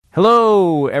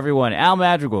Hello, everyone. Al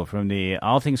Madrigal from the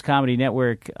All Things Comedy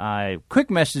Network. Quick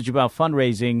message about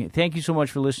fundraising. Thank you so much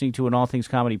for listening to an All Things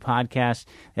Comedy podcast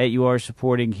that you are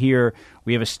supporting here.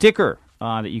 We have a sticker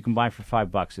that you can buy for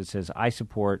 $5. It says, I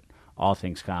support All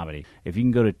Things Comedy. If you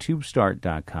can go to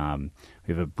tubestart.com,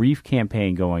 we have a brief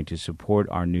campaign going to support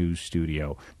our new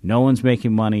studio. No one's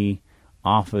making money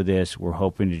off of this. We're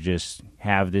hoping to just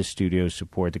have this studio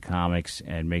support the comics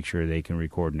and make sure they can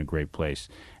record in a great place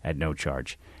at no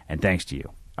charge. And thanks to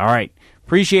you. All right.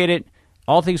 Appreciate it.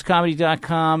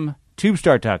 AllThingsComedy.com,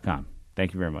 TubeStart.com.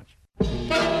 Thank you very much.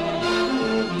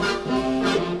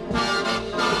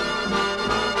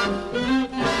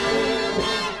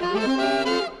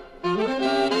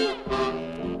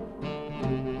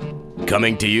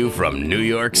 Coming to you from New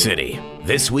York City,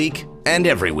 this week and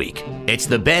every week, it's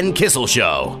the Ben Kissel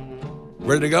Show.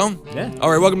 Ready to go? Yeah.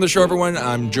 All right, welcome to the show, everyone.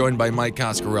 I'm joined by Mike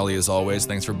Coscarelli, as always.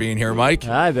 Thanks for being here, Mike.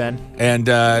 Hi, Ben.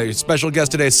 And special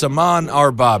guest today, Saman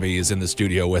Arbabi, is in the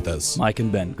studio with us. Mike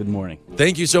and Ben, good morning.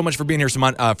 Thank you so much for being here,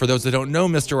 Saman. For those that don't know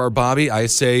Mr. Arbabi, I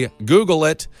say Google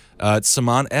it. It's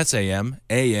Saman,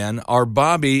 S-A-M-A-N,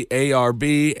 Arbabi,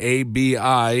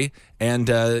 A-R-B-A-B-I. And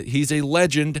he's a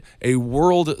legend, a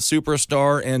world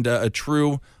superstar, and a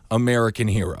true American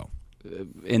hero.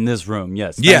 In this room,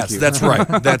 yes. Yes, that's right.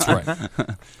 That's right.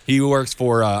 He works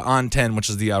for On 10, which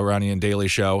is the Iranian Daily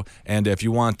Show. And if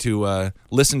you want to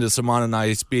listen to Saman and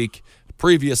I speak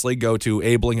previously, go to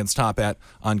Abe Lincoln's Top Hat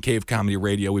on Cave Comedy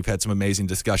Radio. We've had some amazing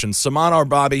discussions. Saman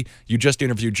Arbabi, you just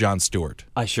interviewed Jon Stewart.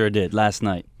 I sure did, last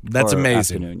night. That's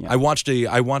amazing. Afternoon, yeah. I watched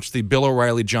the Bill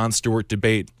O'Reilly Jon Stewart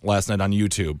debate last night on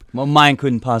YouTube. Well, mine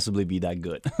couldn't possibly be that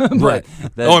good. Right.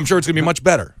 I'm sure it's going to be much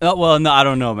better. Well, no, I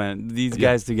don't know, man. These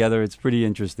guys together, it's pretty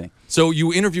interesting. So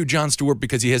you interviewed Jon Stewart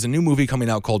because he has a new movie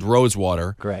coming out called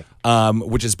Rosewater. Correct.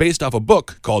 Which is based off a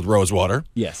book called Rosewater.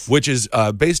 Yes. Which is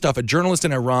based off a journalist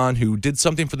in Iran who did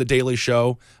something for The Daily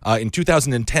Show in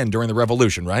 2010 during the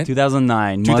revolution, right?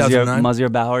 2009. 2009?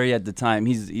 Mazhar Bahari at the time.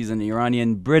 He's an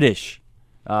Iranian British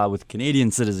with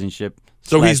Canadian citizenship.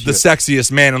 So he's the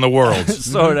sexiest man in the world.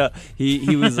 Sort of.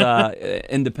 He was an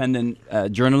independent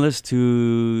journalist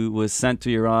who was sent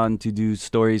to Iran to do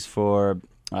stories for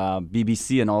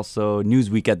BBC and also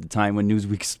Newsweek at the time when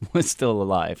Newsweek was still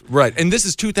alive. Right. And this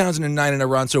is 2009 in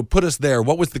Iran, so put us there.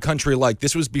 What was the country like?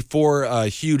 This was before a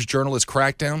huge journalist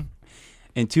crackdown?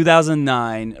 In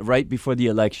 2009, right before the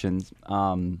elections,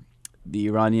 the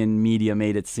Iranian media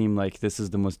made it seem like this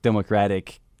is the most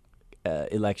democratic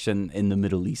election in the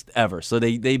Middle East ever. So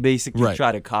they basically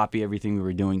try to copy everything we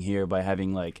were doing here by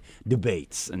having like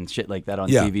debates and shit like that on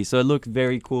TV. So it looked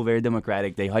very cool, very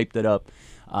democratic. They hyped it up.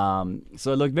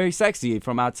 So it looked very sexy.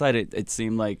 From outside, it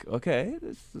seemed like, okay,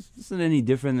 this isn't any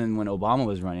different than when Obama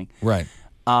was running. Right.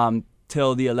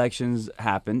 Till the elections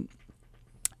happened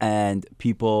and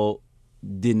people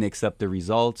didn't accept the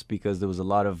results because there was a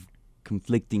lot of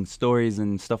conflicting stories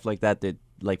and stuff like that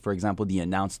like, for example, they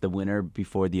announced the winner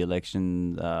before the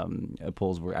election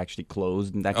polls were actually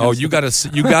closed. And that kind of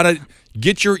stuff. you gotta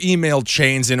get your email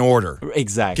chains in order.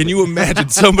 Exactly. Can you imagine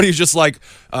somebody who's just like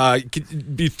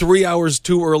be 3 hours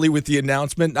too early with the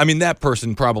announcement? I mean, that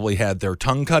person probably had their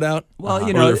tongue cut out, well,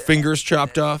 or their fingers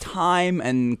chopped off. Time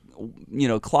and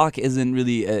clock isn't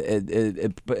really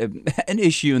an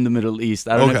issue in the Middle East.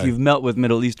 I don't know if you've met with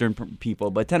Middle Eastern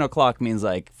people, but 10 o'clock means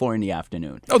like 4 in the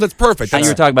afternoon. Oh, that's perfect. And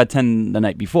you're talking about 10 the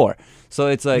night before. So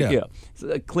it's like,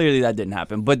 so clearly that didn't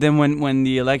happen. But then when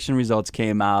the election results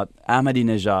came out,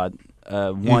 Ahmadinejad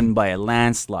won by a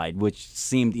landslide, which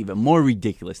seemed even more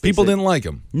ridiculous. People didn't like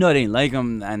him. No, they didn't like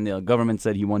him, and the government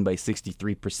said he won by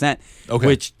 63%,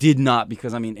 which did not,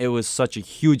 because, I mean, it was such a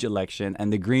huge election,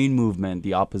 and the Green Movement,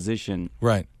 the opposition,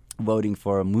 voting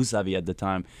for Mousavi at the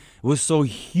time, was so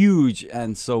huge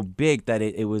and so big that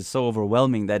it was so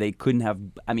overwhelming that it couldn't have,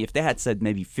 I mean, if they had said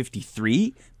maybe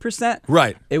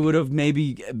 53%, it would have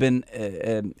maybe been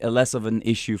a less of an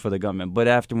issue for the government. But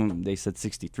after when they said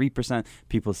 63%,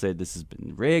 people said this has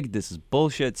been rigged, this is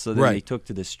bullshit. So then they took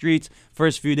to the streets.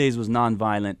 First few days was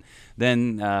nonviolent.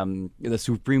 Then the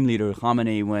Supreme Leader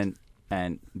Khamenei went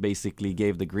and basically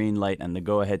gave the green light and the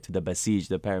go-ahead to the Basij,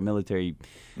 the paramilitary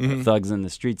thugs in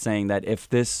the street, saying that if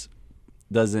this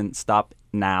doesn't stop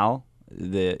now,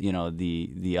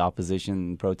 the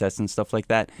opposition protests and stuff like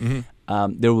that,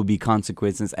 there will be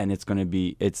consequences, and it's gonna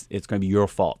be your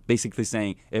fault. Basically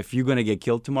saying, if you're gonna get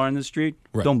killed tomorrow in the street,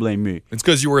 don't blame me. It's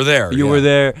because you were there. You were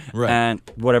there, and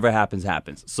whatever happens,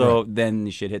 happens. So then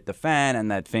the shit hit the fan,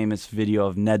 and that famous video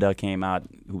of Neda came out,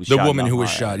 who was the shot. woman who was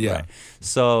shot. Yeah.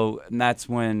 So that's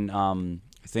when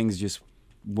things just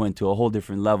went to a whole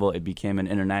different level. It became an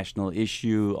international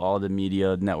issue. All the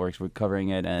media networks were covering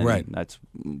it, and that's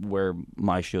where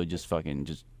my show just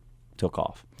took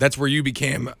off. That's where you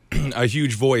became a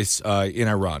huge voice in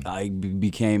Iran. I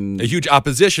became a huge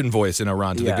opposition voice in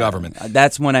Iran to the government.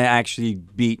 That's when I actually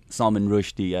beat Salman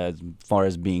Rushdie as far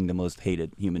as being the most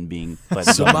hated human being. By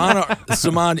the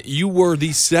Saman, you were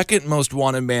the second most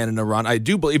wanted man in Iran. I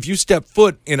do believe if you step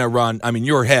foot in Iran, I mean,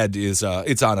 your head is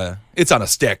it's on a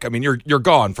stick. I mean, you're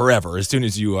gone forever as soon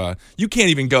as you can't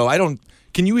even go.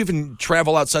 Can you even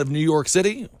travel outside of New York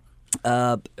City?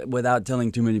 Without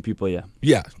telling too many people, yeah.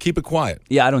 Yeah, keep it quiet.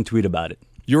 Yeah, I don't tweet about it.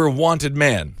 You're a wanted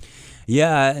man.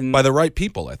 Yeah. And by the right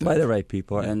people, I think. By the right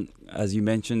people. Yeah. And as you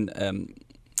mentioned,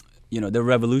 the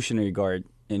Revolutionary Guard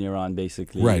in Iran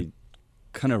basically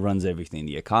kind of runs everything.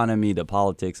 The economy, the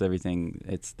politics, everything.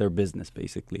 It's their business,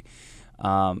 basically.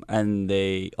 And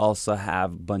they also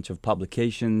have a bunch of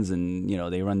publications, and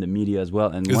they run the media as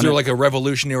well. And is there like a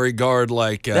Revolutionary Guard?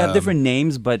 Like they have different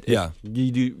names, but if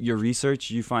you do your research,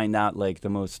 you find out like the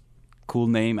most cool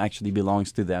name actually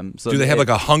belongs to them. So do they have like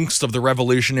a Hunks of the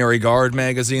Revolutionary Guard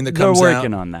magazine that comes out? They're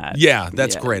working on that. Yeah,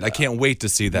 that's great. I can't wait to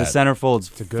see that. The centerfold's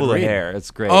full of hair.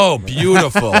 It's great. Oh,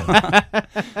 beautiful.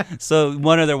 So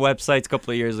one of their websites a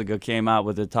couple of years ago came out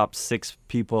with the top 6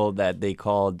 people that they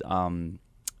called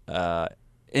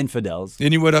infidels.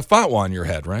 And you would have fatwa on your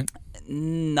head, right?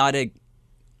 Not a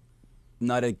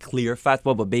clear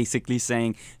fatwa, but basically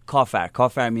saying kafir.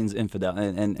 Kafir means infidel,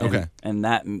 and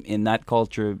that in that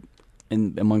culture,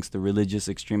 amongst the religious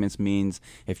extremists, means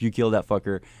if you kill that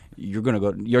fucker, you're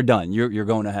done. You're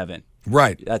going to heaven.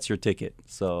 Right. That's your ticket.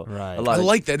 So I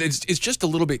like that. It's just a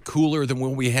little bit cooler than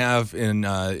what we have in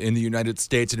the United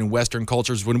States and in Western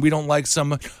cultures when we don't like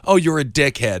someone. Oh, you're a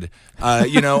dickhead.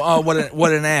 Oh,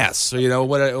 what an ass. You're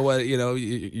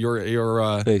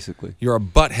basically you're a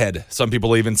butthead. Some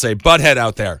people even say butthead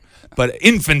out there. But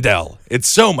infidel, it's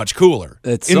so much cooler.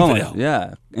 It's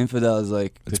infidel. Infidel is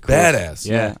like it's badass.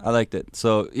 Yeah, I liked it.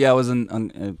 So I was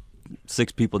on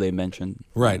 6 people they mentioned.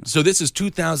 Right. So this is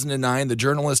 2009. The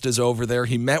journalist is over there.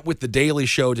 He met with The Daily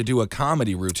Show to do a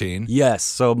comedy routine. Yes.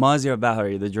 So Maziar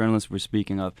Bahari, the journalist we're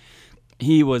speaking of,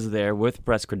 he was there with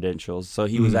press credentials. So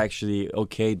he was actually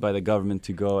okayed by the government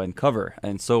to go and cover.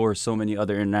 And so were so many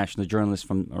other international journalists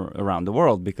from around the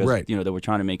world because, they were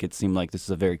trying to make it seem like this is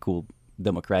a very cool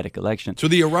democratic election. So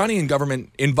the Iranian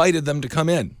government invited them to come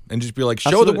in and just be like,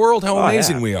 show the world how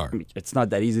amazing we are. I mean, it's not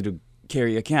that easy to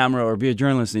carry a camera or be a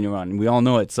journalist in Iran. We all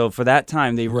know it. So for that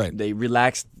time, they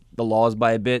relaxed the laws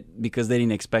by a bit because they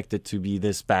didn't expect it to be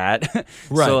this bad.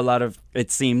 So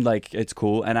it seemed like it's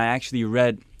cool. And I actually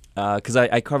read, because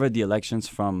I covered the elections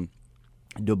from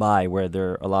Dubai, where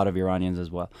there are a lot of Iranians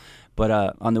as well. But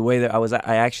on the way there,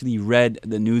 I actually read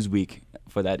the Newsweek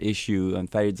for that issue, and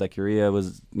Farid Zakaria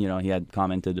was, he had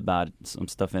commented about some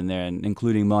stuff in there, and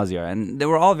including Maziar, and they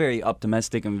were all very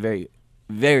optimistic and very,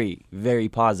 very, very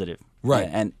positive. Right,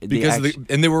 and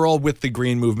they were all with the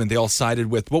Green Movement. They all sided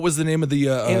with, what was the name of the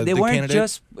they weren't candidate?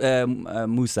 Just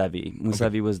Mousavi.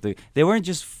 Mousavi was they weren't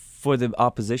just for the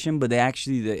opposition, but they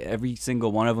actually, every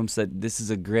single one of them said this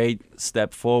is a great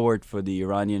step forward for the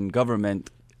Iranian government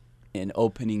in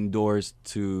opening doors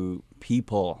to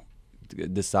people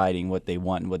deciding what they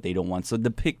want and what they don't want. So the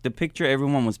picture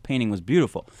everyone was painting was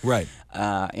beautiful, right?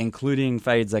 Including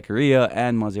Farid Zakaria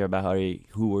and Maziar Bahari,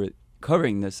 who were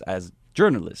covering this as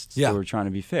journalists. They were trying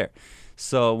to be fair.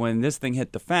 So when this thing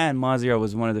hit the fan, Maziar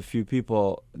was one of the few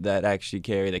people that actually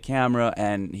carried a camera,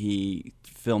 and he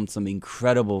filmed some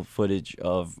incredible footage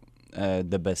of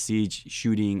the Basij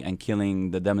shooting and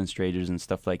killing the demonstrators and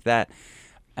stuff like that.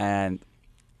 And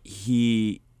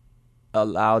he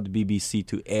allowed BBC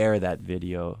to air that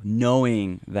video,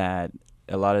 knowing that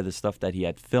a lot of the stuff that he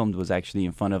had filmed was actually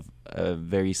in front of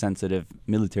very sensitive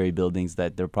military buildings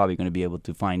that they're probably going to be able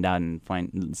to find out and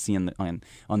see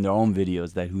on their own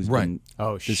videos that who's been.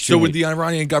 Oh, shit. So with the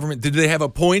Iranian government, did they have a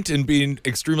point in being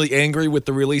extremely angry with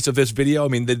the release of this video? I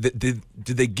mean, did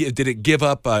it give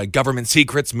up government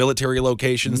secrets, military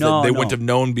locations that they wouldn't have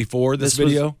known before this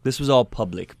video? This was all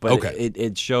public, but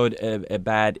it showed a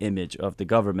bad image of the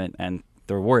government, and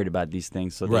they're worried about these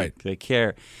things, so they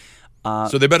care.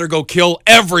 So they better go kill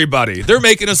everybody. They're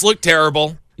making us look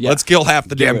terrible. Let's kill half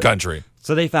the damn country.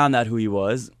 So they found out who he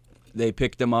was. They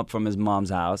picked him up from his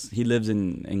mom's house. He lives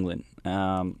in England,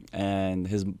 and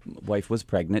his wife was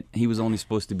pregnant. He was only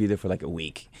supposed to be there for like a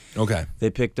week. Okay. They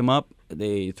picked him up.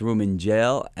 They threw him in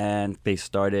jail, and they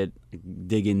started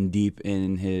digging deep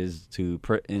into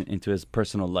his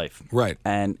personal life. Right.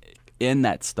 And in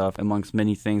that stuff, amongst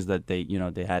many things that they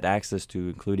had access to,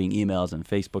 including emails and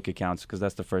Facebook accounts, because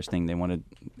that's the first thing they want to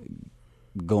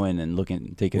go in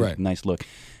and take a nice look.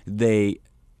 They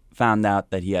found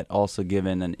out that he had also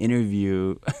given an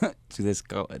interview to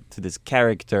this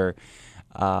character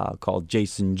called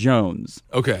Jason Jones.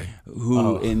 Okay.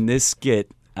 Who in this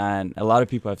skit, and a lot of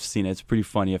people have seen it. It's pretty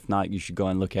funny. If not, you should go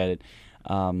and look at it.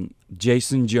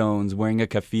 Jason Jones wearing a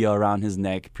keffiyeh around his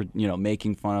neck,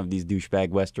 making fun of these douchebag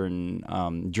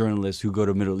Western journalists who go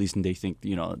to Middle East and they think,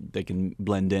 they can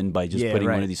blend in by just putting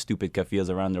one of these stupid keffiyehs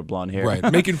around their blonde hair.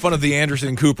 Right, making fun of the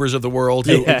Anderson Coopers of the world.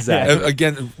 Who, exactly.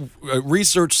 Again,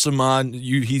 research Saman.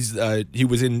 He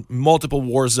was in multiple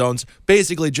war zones,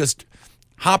 basically just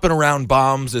hopping around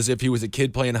bombs as if he was a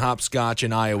kid playing hopscotch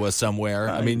in Iowa somewhere.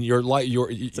 I mean,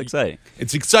 it's exciting.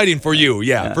 It's exciting for you,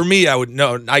 yeah. For me,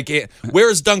 I can't.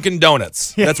 Where's Dunkin'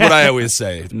 Donuts? That's what I always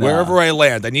say. No. Wherever I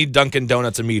land, I need Dunkin'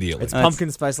 Donuts immediately. It's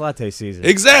pumpkin spice latte season.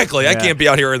 Exactly. I can't be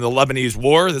out here in the Lebanese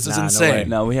war. This is insane.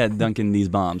 No, we had Dunkin' these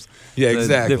bombs. Yeah,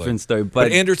 exactly. Different story.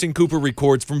 But Anderson Cooper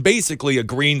records from basically a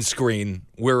green screen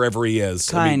wherever he is.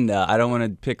 Kinda. I don't want to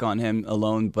pick on him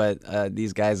alone, but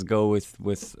these guys go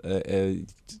with a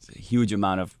huge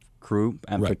amount of crew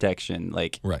and protection.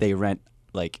 They rent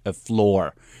a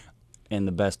floor in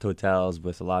the best hotels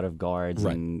with a lot of guards,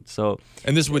 and so.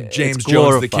 And this is what James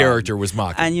Jones, the character, was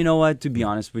mocking. And you know what? To be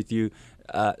honest with you,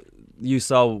 you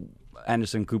saw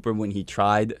Anderson Cooper when he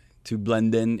tried to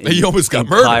blend in. He almost got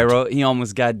murdered. Cairo. He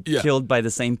almost got killed by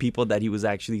the same people that he was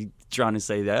actually trying to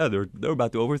say that they're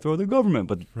about to overthrow the government,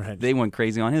 but they went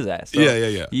crazy on his ass. So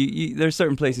there's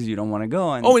certain places you don't want to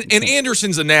go. And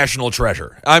Anderson's a national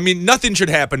treasure. I mean, nothing should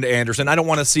happen to Anderson. I don't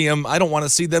want to see him. I don't want to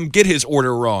see them get his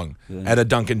order wrong at a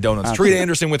Dunkin' Donuts. Treat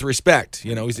Anderson with respect.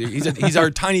 He's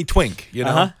our tiny twink.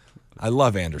 I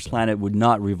love Anderson. Planet would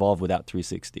not revolve without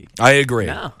 360. I agree.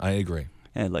 No. I agree.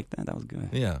 Yeah, I like that. That was good.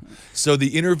 Yeah. So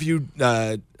the interview.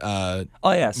 So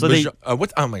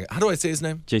what? Oh my God! How do I say his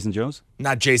name? Jason Jones.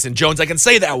 Not Jason Jones. I can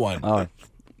say that one.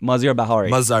 Maziar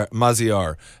Bahari.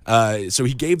 Maziar. So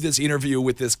he gave this interview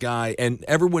with this guy, and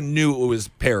everyone knew it was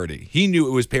parody. He knew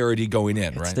it was parody going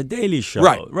in, right? It's the Daily Show,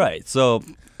 right? So,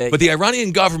 but the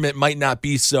Iranian government might not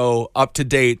be so up to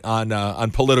date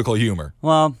on political humor.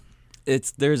 Well,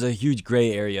 there's a huge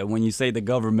gray area when you say the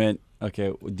government.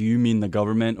 Okay, do you mean the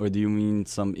government or do you mean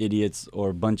some idiots or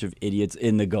a bunch of idiots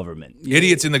in the government?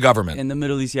 Idiots in the government. In the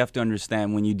Middle East, you have to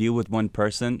understand when you deal with one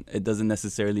person, it doesn't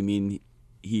necessarily mean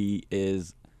he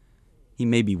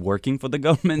may be working for the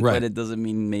government, but it doesn't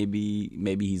mean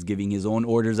maybe he's giving his own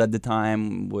orders at the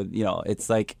time. It's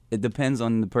like it depends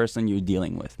on the person you're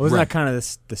dealing with. Wasn't that kind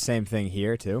of the same thing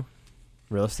here too,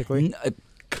 realistically?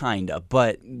 Kinda,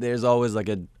 but there's always like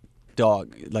a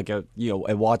dog, like a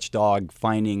watchdog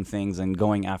finding things and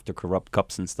going after corrupt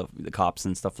cops and stuff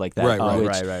like that.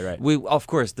 Right.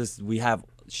 We have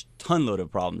ton-load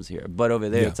of problems here, but over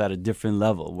there it's at a different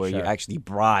level where you actually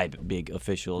bribe big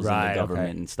officials in the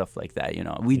government and stuff like that.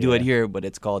 We do it here, but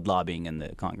it's called lobbying in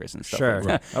the Congress and stuff. Like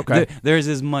that. Okay. Theirs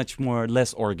is much more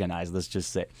less organized. Let's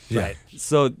just say. Right.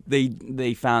 So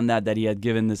they found out that he had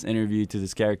given this interview to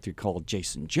this character called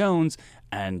Jason Jones.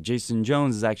 And Jason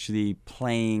Jones is actually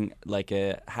playing like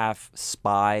a half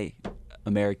spy,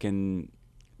 American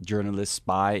journalist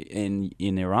spy in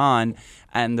Iran.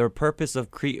 And their purpose of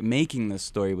making this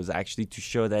story was actually to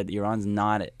show that Iran's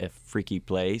not a freaky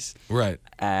place. Right.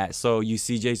 So you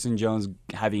see Jason Jones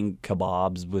having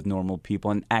kebabs with normal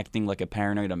people and acting like a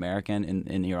paranoid American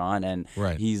in Iran. And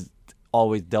he's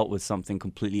always dealt with something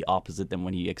completely opposite than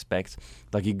what he expects.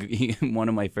 Like one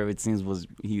of my favorite scenes was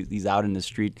he's out in the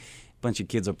street. Bunch of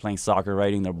kids are playing soccer,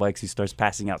 riding their bikes. He starts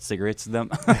passing out cigarettes to them.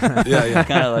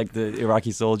 Kind of like the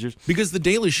Iraqi soldiers. Because the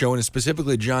Daily Show, and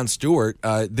specifically Jon Stewart,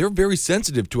 they're very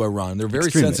sensitive to Iran. They're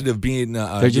very sensitive being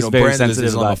they're just very branded as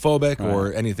sensitive Islamophobic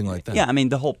or anything like that. Yeah, I mean,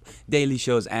 the whole Daily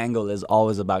Show's angle is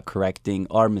always about correcting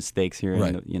our mistakes here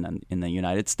in the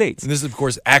United States. And this is, of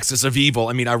course, axis of evil.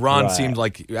 I mean, Iran seemed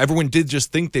like everyone did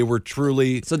just think they were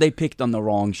truly... So they picked on the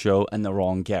wrong show and the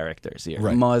wrong characters here.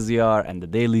 Right. Maziar and the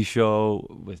Daily Show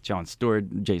with Jon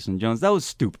Stewart, Jason Jones. That was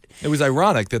stupid. It was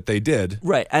ironic that they did.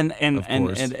 Right. And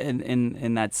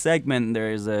in that segment,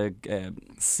 there is a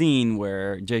scene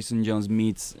where Jason Jones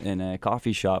meets in a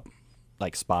coffee shop,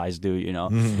 like spies do,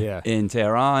 in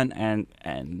Tehran,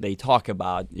 and they talk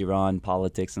about Iran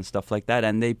politics and stuff like that,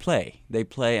 and they play,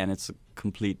 and it's a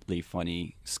completely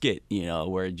funny skit,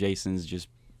 where Jason's just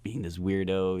being this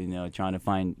weirdo, trying to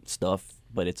find stuff,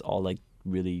 but it's all like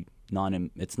really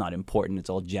it's not important. It's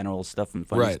all general stuff and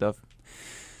funny stuff.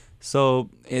 So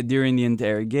during the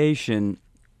interrogation,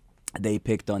 they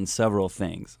picked on several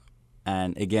things.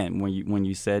 And again, when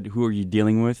you said, who are you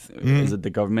dealing with? Is it the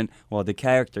government? Well, the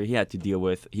character he had to deal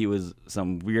with, he was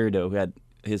some weirdo who had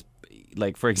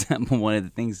like for example, one of the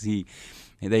things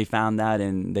they found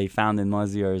in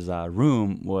Maziar's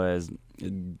room was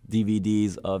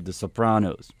DVDs of The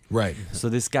Sopranos. Right. So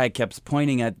this guy kept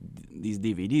pointing at these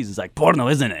DVDs. It's like, porno,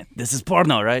 isn't it? This is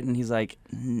porno, right? And he's like,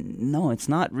 no, it's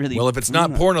not really. Well, if it's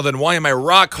not porno, then why am I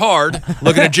rock hard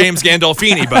looking at James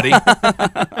Gandolfini, buddy?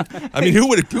 I mean,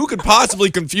 who could possibly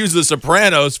confuse The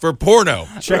Sopranos for porno?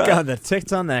 Check out the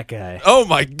tits on that guy. Oh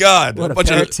my God! What a bunch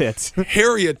pair of of tits.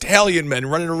 hairy Italian men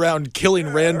running around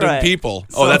killing random Right. people.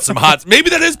 Oh, that's some hot. Maybe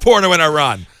that is porno in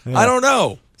Iran. Yeah. I don't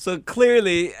know. So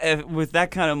clearly, with that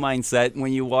kind of mindset,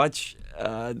 when you watch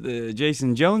the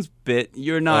Jason Jones bit,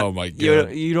 you're not. Oh my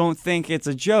God. You don't think it's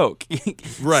a joke,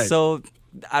 Right. So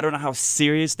I don't know how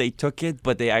serious they took it,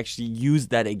 but they actually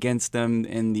used that against them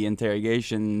in the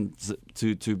interrogation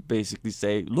to basically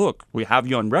say, "Look, we have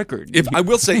you on record." If I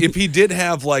will say, if he did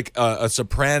have like a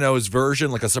Sopranos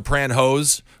version, like a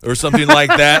Sopranos or something like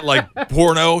that, like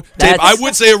porno tape, I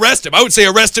would say arrest him. I would say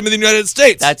arrest him in the United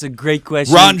States. That's a great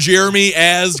question. Ron Jeremy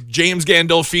as James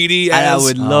Gandolfini as. And I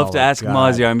would love to ask God.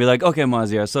 Maziar and be like, "Okay,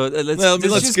 Maziar, so let's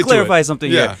let's just get to clarify it.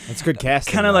 something Yeah. here." That's good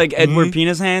casting. Kind of like Edward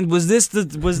Penis Hand. Was this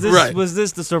Right.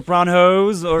 the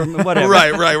Sopranos or whatever?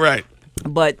 Right.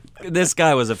 But this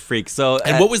guy was a freak. So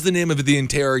And what was the name of the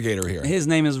interrogator here? his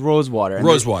name is Rosewater. And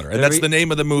Rosewater, and that's the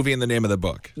name of the movie and the name of the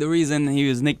book. The reason he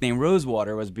was nicknamed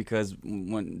Rosewater was because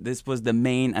when this was the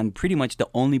main and pretty much the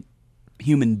only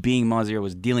human being Maziar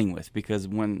was dealing with, because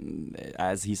when,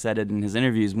 as he said it in his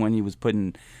interviews, when he was put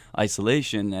in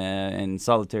isolation and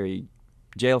solitary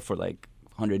jail for like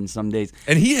 100 and some days.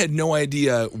 And he had no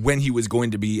idea when he was going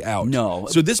to be out. No.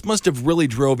 So this must have really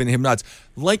driven him nuts.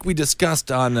 Like we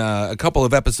discussed on a couple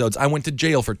of episodes, I went to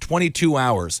jail for 22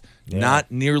 hours. Yeah.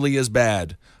 Not nearly as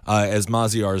bad as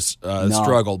Maziar's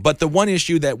struggle. But the one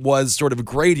issue that was sort of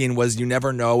grating was you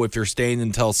never know if you're staying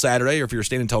until Saturday or if you're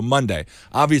staying until Monday.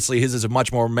 Obviously, his is a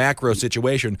much more macro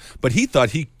situation, but he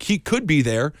thought he could be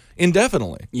there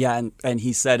indefinitely. Yeah, and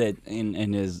he said it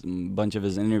in his bunch of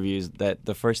his interviews that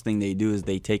the first thing they do is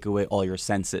they take away all your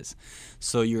senses.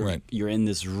 So you're in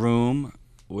this room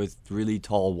with really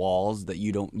tall walls that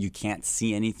you can't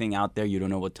see anything out there. You don't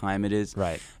know what time it is.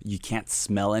 Right. You can't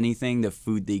smell anything. The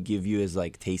food they give you is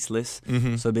like tasteless.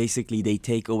 Mm-hmm. So basically they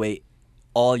take away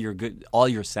all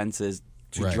your senses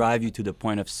to Right. drive you to the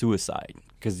point of suicide,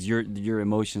 because your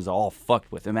emotions are all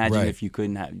fucked with. Imagine Right. if you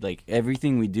couldn't have, like,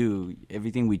 everything we do,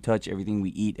 everything we touch, everything we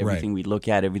eat, everything we look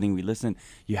at, everything we listen,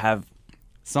 you have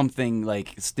something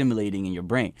like stimulating in your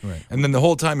brain. Right. And then the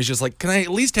whole time he's just like, can I at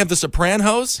least have the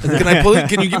Sopranos?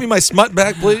 Can you give me my smut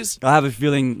back, please? I have a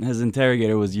feeling his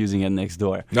interrogator was using it next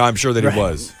door. No, I'm sure that he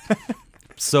was.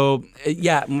 So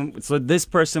so this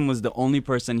person was the only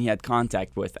person he had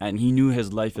contact with, and he knew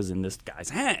his life is in this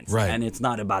guy's hands. Right. And it's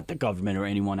not about the government or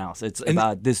anyone else. It's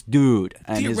about this dude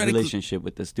and his theoretically- relationship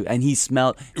with this dude. And he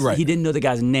smelled. Right. He didn't know the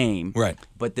guy's name. Right.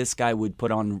 But this guy would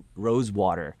put on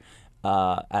Rosewater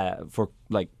for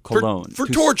like cologne For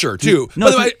to- torture to- too. No,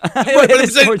 By the way, it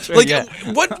is torture, like, yeah.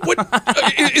 what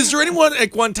is there anyone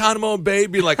at Guantanamo Bay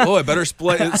be like, oh, I better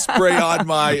spray on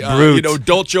my Brute.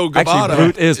 Dolce Gabbana? Actually,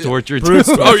 brute is torture too.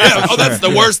 Oh yeah, that's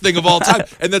the worst thing of all time.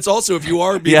 And that's also if you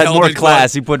are He being had held more in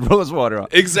class. He put Rosewater on.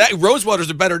 Exactly. Rosewater's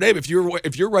a better name. If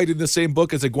you're writing the same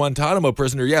book as a Guantanamo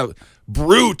prisoner, yeah,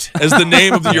 Brute as the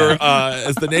name of your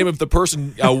as the name of the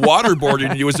person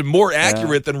waterboarding you is more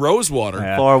accurate than Rosewater.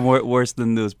 Yeah. Far worse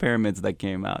than those pyramids that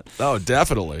came out. Oh,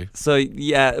 definitely. So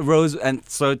yeah,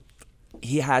 so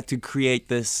he had to create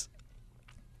this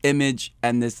image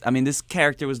and this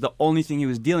character was the only thing he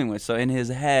was dealing with. So in his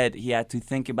head, he had to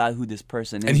think about who this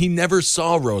person is. And he never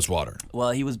saw Rosewater. Well,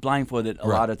 he was blindfolded a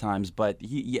Right. lot of times, but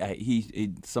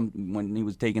when he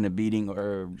was taking a beating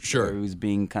or Sure. or he was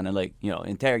being kind of like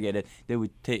interrogated, they would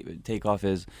take off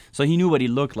his. So he knew what he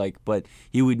looked like, but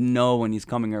he would know when he's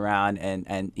coming around,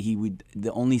 and he would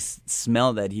the only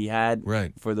smell that he had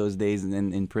Right. for those days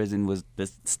in prison was the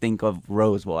stink of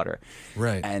Rosewater,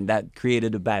 Right. and that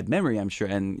created a bad memory, I'm sure,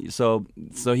 and so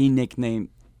he nicknamed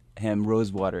him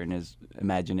Rosewater in his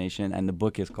imagination, and the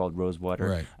book is called Rosewater,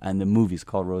 Right. and the movie's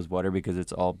called Rosewater because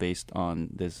it's all based on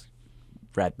this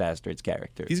rat bastard's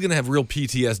character. He's gonna have real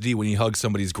PTSD when he hugs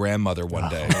somebody's grandmother one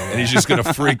day, and he's just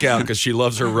gonna freak out because she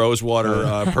loves her Rosewater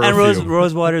perfume. And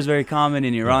Rosewater is very common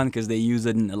in Iran because they use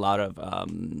it in a lot of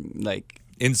like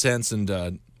Incense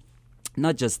and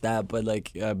not just that, but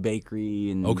like bakery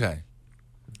and okay.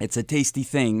 It's a tasty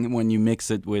thing when you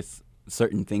mix it with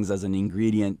certain things as an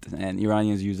ingredient, and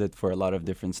Iranians use it for a lot of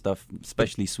different stuff,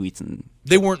 especially sweets. And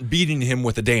They weren't beating him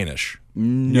with a Danish.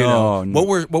 no.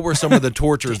 What were some of the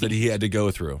tortures that he had to go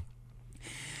through?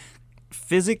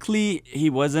 Physically, he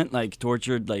wasn't like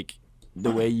tortured like the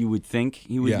way you would think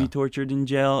he would be tortured in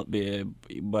jail,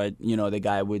 but the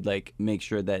guy would like make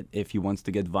sure that if he wants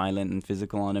to get violent and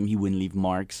physical on him, he wouldn't leave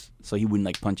marks, so he wouldn't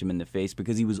like punch him in the face,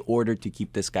 because he was ordered to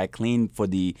keep this guy clean for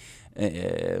the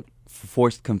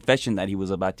forced confession that he was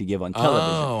about to give on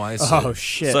television. Oh, I see. Oh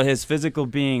shit. So his physical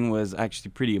being was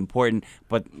actually pretty important,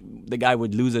 but the guy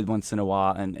would lose it once in a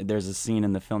while, and there's a scene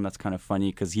in the film that's kind of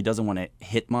funny because he doesn't want to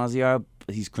hit Maziar,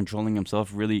 but he's controlling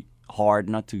himself really hard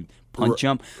not to punch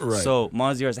him. Right. So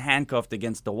Maziar's handcuffed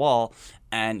against the wall,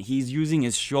 and he's using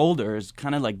his shoulders,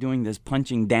 kind of like doing this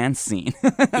punching dance scene.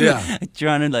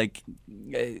 Trying to like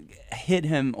hit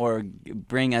him or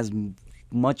bring as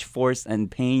much force and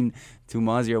pain to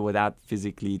Maziar without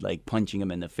physically like punching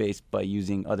him in the face, by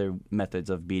using other methods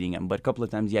of beating him. But a couple of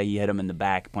times, he hit him in the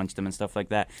back, punched him and stuff like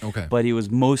that. Okay. But he was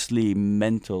mostly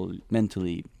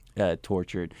mentally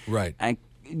tortured. Right. And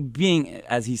being,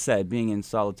 as he said, being in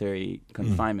solitary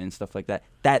confinement and stuff like that,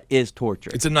 that is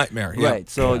torture. It's a nightmare. Yeah. Right.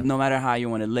 So no matter how you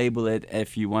want to label it,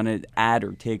 if you want to add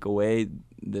or take away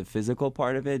the physical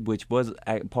part of it, which was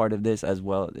a part of this as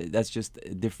well, that's just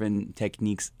different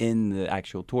techniques in the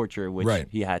actual torture, which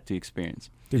he had to experience.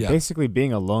 Dude, basically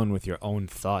being alone with your own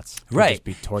thoughts could Right. just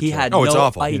be torture. He had it's no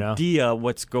awful. idea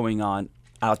what's going on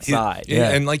outside.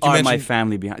 And like you Or mentioned, my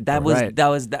family behind.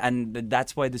 And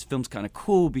that's why this film's kind of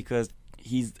cool, because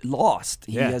he's lost.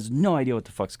 He has no idea what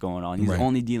the fuck's going on. He's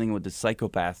only dealing with the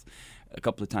psychopath a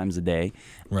couple of times a day.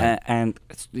 Right. And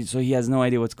so he has no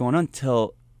idea what's going on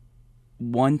till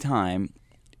one time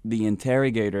the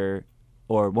interrogator,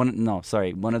 one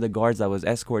of the guards that was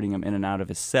escorting him in and out of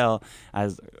his cell,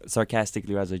 as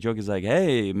sarcastically or as a joke, is like,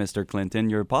 "Hey, Mr. Clinton,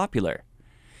 you're popular."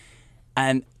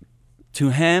 And to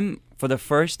him, for the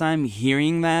first time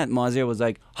hearing that, Maziar was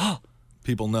like, "Oh."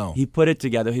 people know. He put it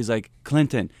together. He's like,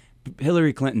 "Clinton,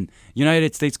 Hillary Clinton,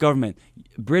 United States government,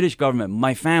 British government,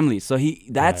 my family." So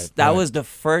that was the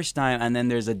first time. And then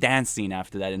there's a dance scene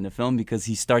after that in the film, because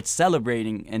he starts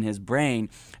celebrating in his brain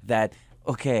that,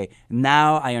 okay,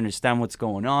 now I understand what's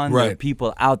going on. There are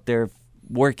people out there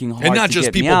working hard, and not to just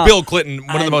get me people. out. Bill Clinton,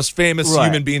 one of the most famous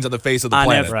human beings on the face of the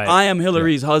planet. If I am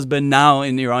Hillary's husband now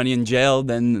in Iranian jail,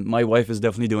 then my wife is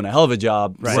definitely doing a hell of a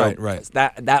job. Right. So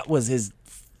that was his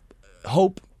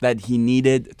hope that he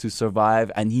needed to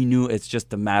survive, and he knew it's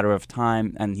just a matter of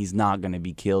time, and he's not going to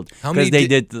be killed, because they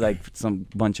did like some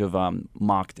bunch of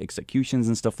mocked executions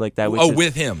and stuff like that.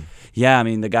 With him? Yeah, I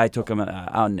mean, the guy took him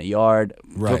out in the yard,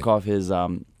 took off his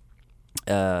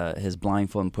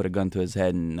blindfold and put a gun to his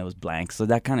head, and it was blank. So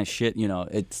that kind of shit,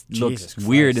 it looks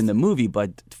weird in the movie,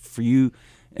 but for you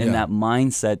in that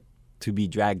mindset to be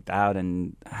dragged out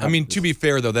and to be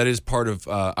fair though, that is part of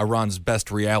Iran's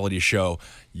best reality show.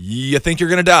 You think you're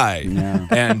gonna die,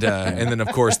 and then of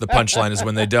course the punchline is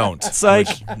when they don't. Psych.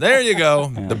 There you go.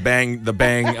 The bang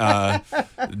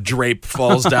drape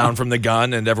falls down from the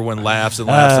gun, and everyone laughs and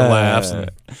laughs and laughs.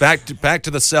 And back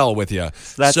to the cell with you.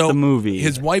 That's the movie.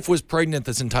 His wife was pregnant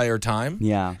this entire time.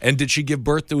 Yeah. And did she give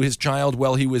birth to his child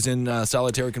while he was in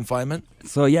solitary confinement?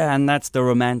 So and that's the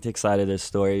romantic side of this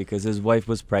story, because his wife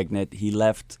was pregnant. He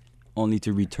left only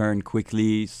to return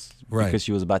quickly because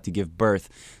she was about to give birth.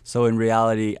 So in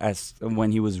reality,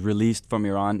 when he was released from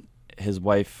Iran, his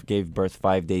wife gave birth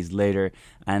 5 days later,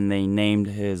 and they named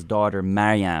his daughter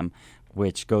Maryam,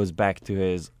 which goes back to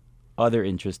his other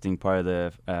interesting part of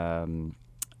the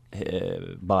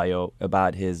bio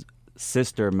about his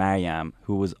sister Maryam,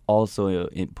 who was also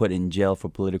put in jail for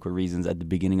political reasons at the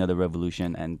beginning of the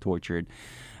revolution and tortured,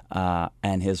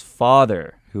 and his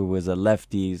father, who was a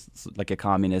lefty, like a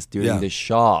communist during the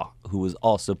Shah, who was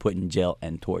also put in jail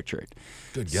and tortured.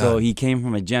 Good God. So he came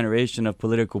from a generation of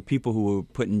political people who were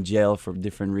put in jail for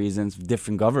different reasons,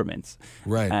 different governments.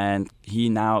 Right. And he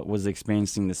now was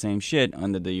experiencing the same shit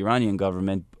under the Iranian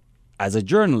government as a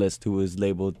journalist who was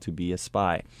labeled to be a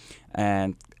spy.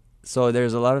 And so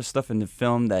there's a lot of stuff in the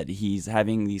film that he's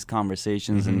having these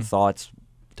conversations and thoughts,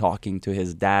 talking to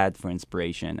his dad for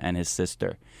inspiration and his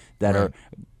sister, that are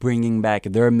bringing back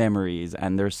their memories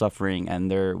and their suffering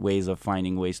and their ways of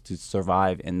finding ways to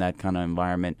survive in that kind of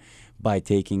environment by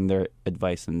taking their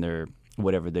advice and their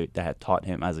whatever they had taught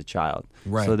him as a child.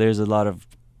 Right. So there's a lot of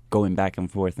going back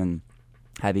and forth and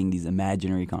having these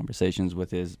imaginary conversations with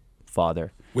his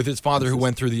father. With his father, who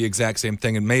went through the exact same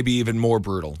thing, and maybe even more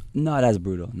brutal. Not as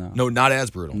brutal, no. No, not as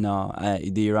brutal. No,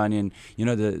 the Iranian,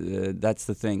 that's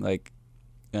the thing. Like,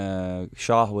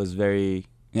 Shah was very,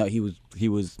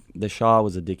 the Shah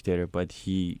was a dictator, but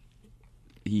he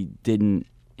didn't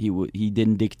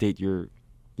dictate your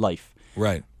life.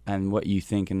 Right. and what you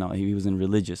think, and all. He wasn't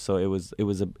religious, so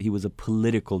he was a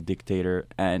political dictator,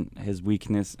 and his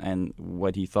weakness and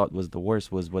what he thought was the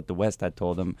worst was what the West had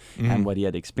told him and what he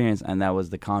had experienced, and that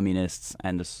was the communists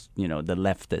and the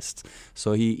leftists.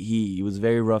 So he was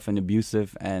very rough and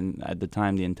abusive, and at the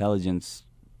time the intelligence,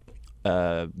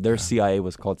 their CIA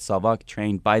was called Savak,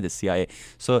 trained by the CIA,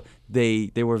 so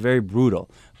they were very brutal.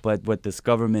 But what this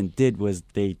government did was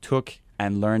they took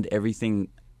and learned everything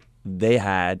they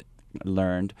had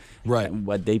learned, right,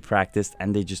 what they practiced,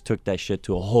 and they just took that shit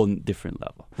to a whole different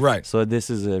level. Right. So this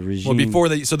is a regime. Well, before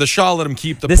so the Shah let him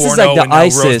keep the this porno. This is like the and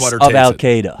ISIS Rosewater of Al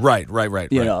Qaeda.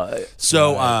 Right. You know.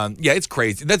 So yeah, it's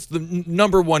crazy. That's the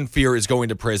number one fear is going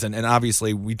to prison, and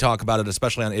obviously we talk about it,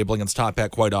 especially on Abe Lincoln's Top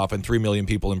Hat, quite often. 3 million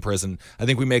people in prison. I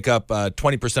think we make up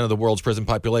 20% of the world's prison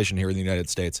population here in the United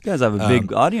States. You guys have a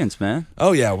big audience, man.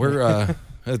 Oh yeah, we're.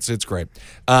 It's great,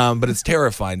 but it's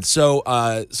terrifying. So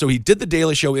he did the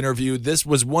Daily Show interview. This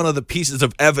was one of the pieces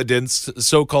of evidence,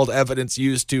 so-called evidence,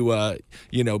 used to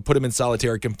put him in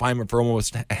solitary confinement for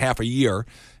almost half a year.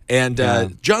 And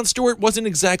Jon Stewart wasn't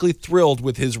exactly thrilled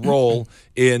with his role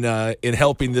in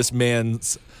helping this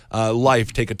man's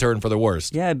life take a turn for the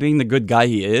worst. Yeah, being the good guy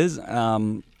he is,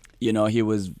 he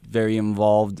was very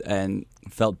involved and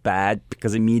felt bad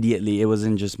because immediately it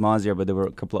wasn't just Maziar, but there were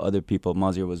a couple of other people.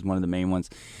 Maziar was one of the main ones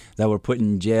that were put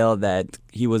in jail that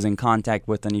he was in contact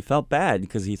with, and he felt bad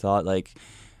because he thought, like,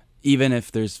 even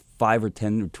if there's 5 or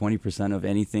 10 or 20% of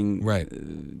anything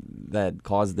that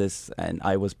caused this, and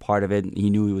I was part of it, he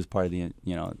knew he was part of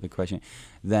the question,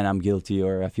 then I'm guilty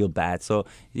or I feel bad. So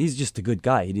he's just a good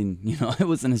guy. He didn't, it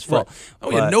wasn't his fault. Right.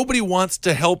 Oh, yeah, nobody wants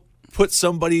to help put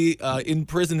somebody in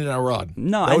prison in Iran.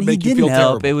 No, that would and make he you didn't feel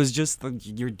help. terrible. It was just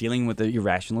you're dealing with an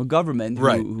irrational government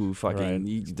who fucking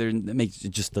it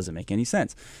just doesn't make any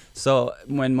sense. So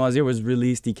when Maziar was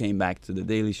released, he came back to the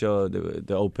Daily Show.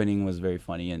 The opening was very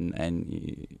funny,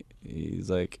 and he's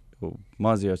like, oh,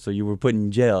 Maziar, so you were put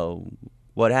in jail.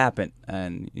 What happened?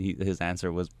 And his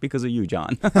answer was, because of you,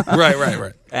 John.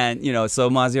 Right. And, so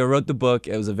Maziar wrote the book.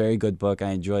 It was a very good book. I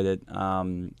enjoyed it.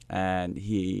 And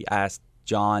he asked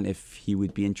John if he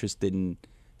would be interested in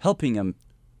helping him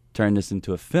turn this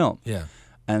into a film. Yeah.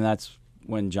 And that's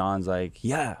when John's like,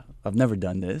 yeah, I've never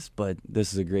done this, but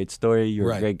this is a great story.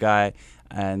 You're a great guy.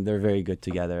 And they're very good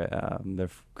together. They're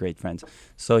great friends.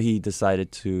 So he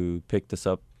decided to pick this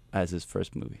up as his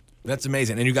first movie. That's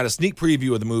amazing. And you got a sneak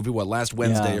preview of the movie, last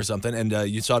Wednesday or something, and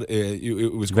you saw it.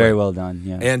 It was great. Very well done,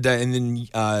 yeah. And then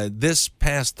this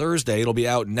past Thursday, it'll be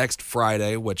out next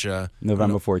Friday, which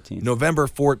November 14th. November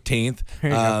 14th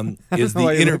is the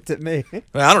you looked at me.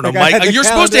 I don't know, Mike. You're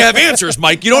supposed to have answers,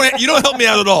 Mike. You don't help me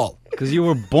out at all. Because you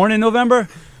were born in November?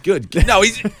 Good. No,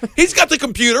 he's got the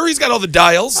computer. He's got all the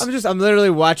dials. I'm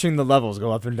literally watching the levels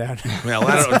go up and down. Well,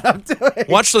 I don't know.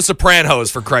 Watch The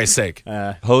Sopranos, for Christ's sake.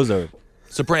 Hoser.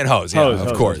 Sopranos, yeah,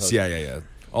 of course. Hose. Yeah.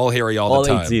 All hairy all the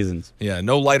time. All 8 seasons. Yeah,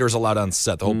 no lighters allowed on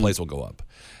set. The whole place will go up.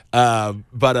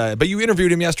 But you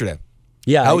interviewed him yesterday.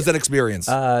 Yeah. How was that experience?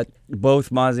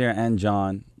 Both Maziar and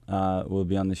John will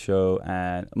be on the show,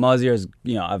 and Mazier's,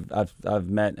 I've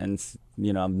met and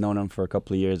I've known him for a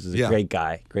couple of years. He's a great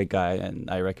guy,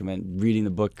 and I recommend reading the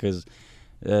book because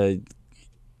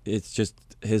it's just,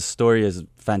 his story is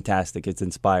fantastic. It's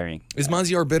inspiring. Is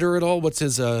Maziar bitter at all? What's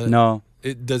his? No.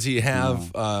 Does he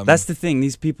have? No. That's the thing.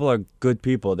 These people are good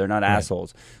people. They're not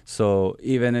assholes. So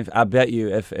even if, I bet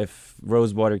you, if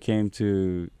Rosewater came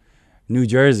to New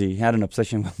Jersey, he had an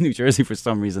obsession with New Jersey for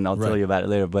some reason. I'll tell you about it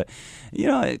later. But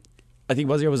I think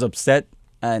Maziar was upset.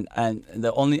 And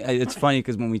it's funny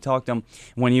because when we talked to him,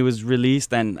 when he was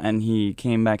released and he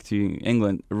came back to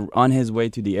England, on his way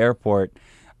to the airport,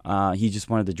 he just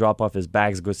wanted to drop off his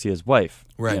bags, go see his wife.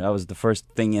 Right. That was the first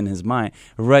thing in his mind.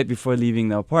 Right before leaving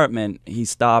the apartment, he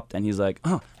stopped and he's like,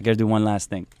 I got to do one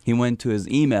last thing. He went to his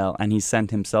email and he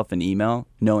sent himself an email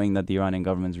knowing that the Iranian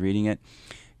government's reading it.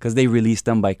 Because they released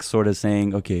them by sort of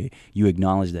saying, okay, you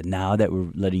acknowledge that now that we're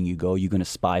letting you go, you're going to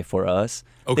spy for us.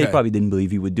 Okay. They probably didn't believe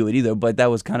he would do it either, but that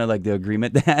was kind of like the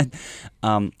agreement they had.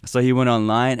 So he went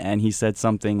online and he said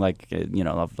something like,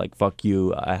 fuck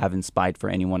you, I haven't spied for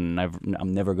anyone, and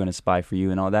I'm never going to spy for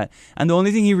you and all that. And the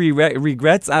only thing he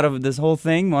regrets out of this whole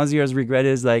thing, Maziar's regret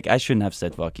is like, I shouldn't have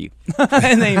said fuck you.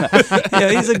 And then,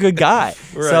 he's a good guy.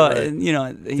 He's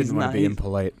Didn't not being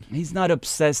polite. He's not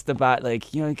obsessed about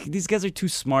these guys are too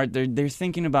smart smart. They're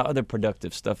thinking about other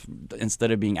productive stuff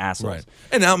instead of being assholes. Right.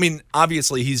 And now, I mean,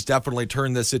 obviously, he's definitely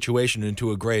turned this situation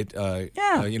into a great,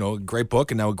 great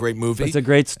book and now a great movie. It's a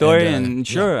great story,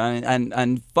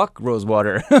 and fuck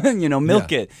Rosewater,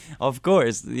 milk it. Of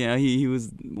course, he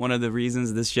was one of the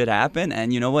reasons this shit happened,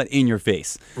 and you know what? In your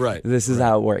face. Right. This is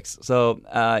how it works. So,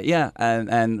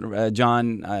 and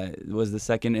Jon was the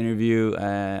second interview.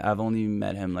 I've only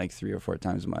met him like 3 or 4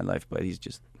 times in my life, but he's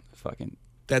just fucking.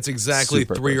 That's exactly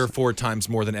super 3 or 4 times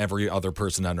more than every other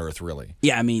person on Earth, really.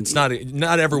 Yeah, I mean, it's not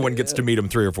everyone gets to meet him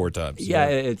 3 or 4 times.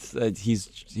 Yeah,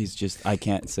 he's just, I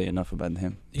can't say enough about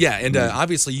him. Yeah, and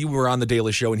obviously you were on the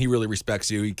Daily Show, and he really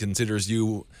respects you. He considers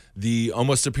you the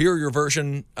almost superior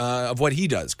version of what he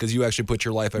does, because you actually put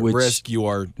your life at risk.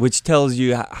 Which tells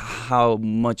you how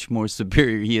much more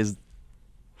superior he is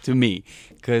to me,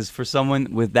 because for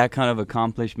someone with that kind of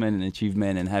accomplishment and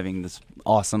achievement and having this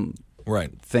awesome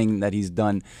thing that he's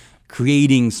done,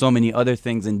 creating so many other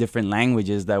things in different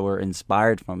languages that were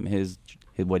inspired from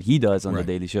what he does on the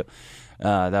Daily Show,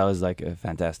 that was like a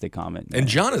fantastic comment. And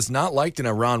Jon is not liked in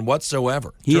Iran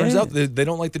whatsoever. Turns out they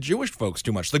don't like the Jewish folks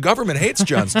too much. The government hates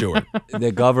Jon Stewart.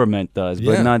 The government does,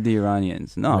 but not the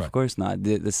Iranians. No, of course not.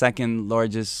 The second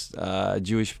largest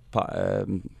Jewish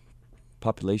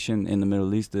population in the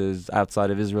Middle East is outside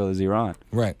of Israel is Iran.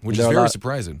 Right, which is very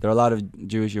surprising. There are a lot of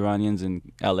Jewish Iranians in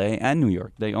L.A. and New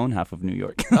York. They own half of New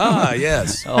York. Ah,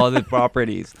 yes. All the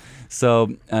properties. So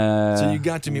you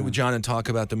got to meet with Jon and talk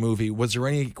about the movie. Was there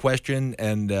any question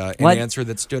and an answer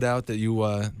that stood out that you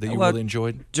really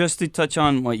enjoyed? Just to touch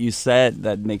on what you said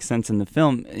that makes sense in the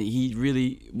film, he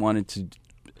really wanted to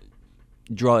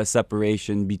draw a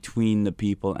separation between the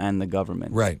people and the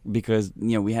government, right? Because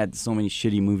we had so many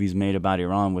shitty movies made about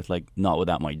Iran with like Not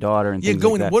Without My Daughter and things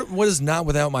like that. What is Not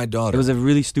Without My Daughter? It was a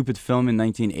really stupid film in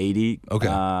 1980.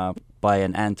 By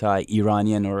an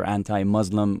anti-Iranian or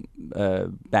anti-Muslim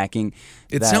backing.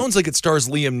 It sounds like it stars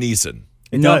Liam Neeson.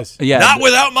 It does. Yeah. Not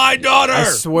Without My Daughter. I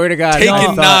swear to God.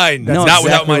 Taken 9. That's Not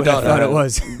Without My Daughter. I thought it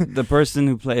was. The person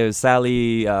who played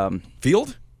Sally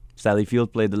Field. Sally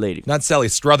Field played the lady. Not Sally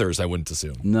Struthers, I wouldn't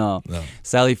assume. No.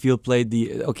 Sally Field played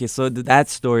the... Okay, so that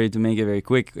story, to make it very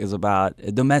quick, is about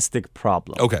a domestic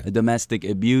problem. Okay. A domestic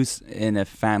abuse in a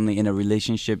family, in a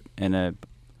relationship, in a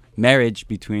marriage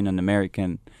between an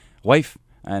American wife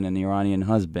and an Iranian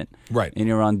husband. Right. In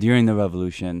Iran during the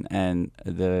revolution, and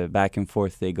the back and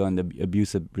forth they go in the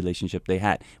abusive relationship they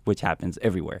had, which happens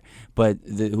everywhere. But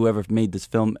whoever made this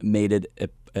film made it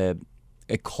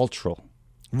a cultural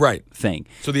thing.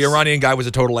 So the Iranian guy was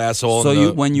a total asshole.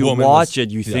 So when you watch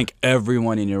it, you think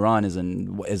everyone in Iran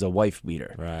is a wife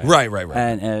beater. Right.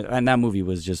 And that movie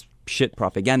was just shit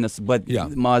propaganda. But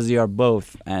Maziar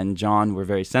both and Jon were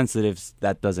very sensitive.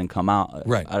 That doesn't come out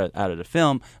out of the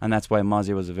film, and that's why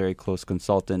Maziar was a very close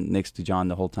consultant next to Jon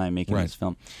the whole time making this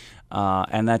film.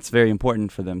 And that's very important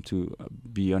for them to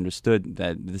be understood,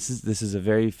 that this is a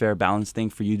very fair, balanced thing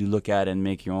for you to look at and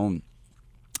make your own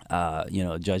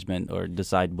judgment or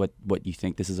decide what you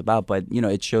think this is about. But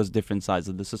it shows different sides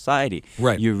of the society.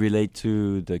 Right. You relate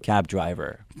to the cab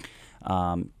driver.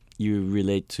 You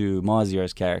relate to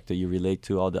Maziar's character. You relate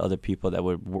to all the other people that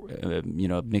were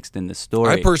mixed in the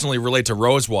story. I personally relate to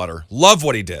Rosewater. Love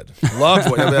what he did.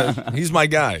 He's my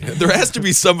guy. There has to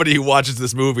be somebody who watches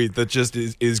this movie that just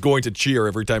is going to cheer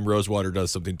every time Rosewater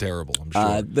does something terrible, I'm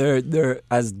sure. They're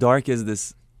as dark as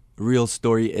this real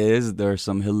story is, there are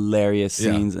some hilarious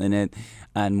scenes in it,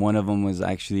 and one of them was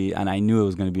actually, and I knew it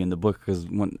was going to be in the book because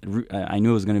I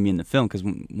knew it was going to be in the film, because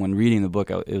when reading the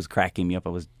book, it was cracking me up. I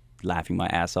was laughing my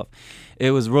ass off. It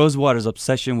was Rosewater's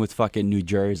obsession with fucking New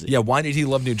Jersey. Yeah, why did he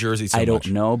love New Jersey so much? I don't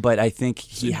know, but I think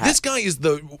this guy is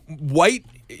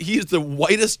he is the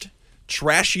whitest,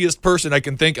 trashiest person I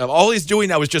can think of. All he's doing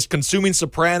now is just consuming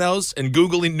Sopranos and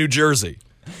Googling New Jersey.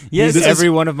 Yes, every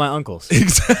one of my uncles.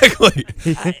 Exactly.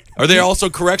 Are they also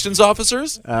corrections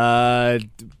officers?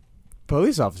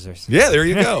 Police officers. Yeah, there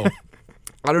you go.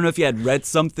 I don't know if he had read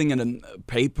something in a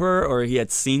paper or he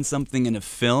had seen something in a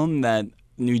film that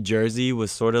New Jersey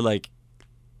was sort of like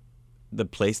the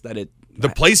place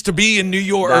to be in New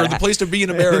York, or the place to be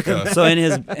in America. So in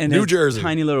his Jersey.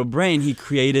 Tiny little brain, he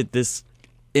created this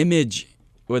image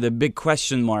with a big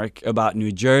question mark about New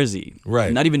Jersey.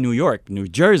 Right. Not even New York, New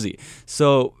Jersey.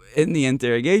 So in the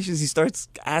interrogations, he starts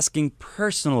asking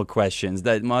personal questions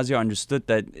that Maziar understood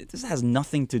that this has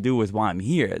nothing to do with why I'm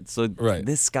here. So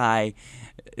this guy,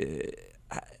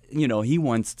 he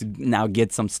wants to now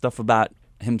get some stuff about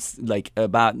him like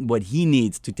about what he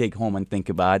needs to take home and think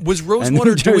about. Was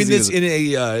Rosewater doing this in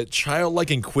a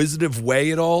childlike, inquisitive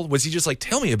way at all? Was he just like,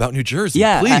 tell me about New Jersey,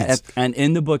 please? And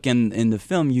in the book and in the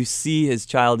film, you see his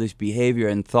childish behavior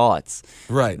and thoughts.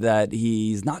 Right. That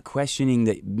he's not questioning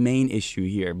the main issue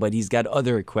here, but he's got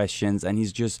other questions, and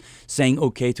he's just saying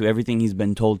okay to everything he's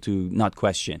been told to not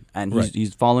question. And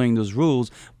he's following those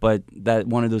rules, but that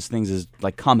one of those things is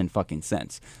like common fucking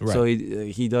sense. Right. So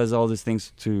he does all these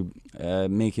things to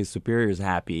make his superiors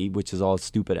happy, which is all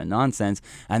stupid and nonsense.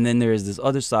 And then there is this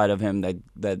other side of him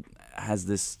that has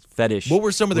this fetish. What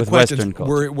were some of the questions?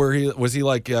 Was he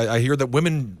like? I hear that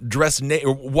women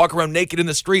or walk around naked in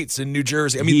the streets in New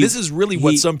Jersey. I mean, this is really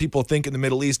what some people think in the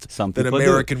Middle East that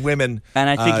American women and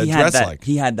I think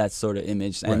he had that sort of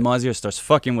image. And Maziar starts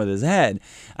fucking with his head,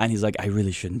 and he's like, I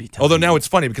really shouldn't be telling. Although now it's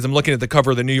funny because I'm looking at the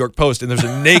cover of the New York Post and there's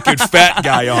a naked fat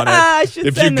guy on it.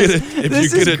 If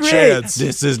you get a chance,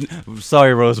 this is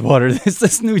sorry, Rosewater. This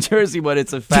is New Jersey, but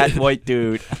it's a fat white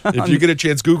dude. If you get a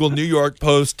chance, Google New York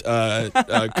Post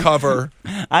cover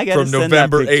from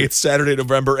November 8th, Saturday,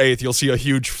 November 8th. You'll see a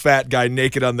huge fat guy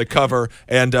naked on the cover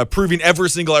and proving every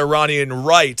single Iranian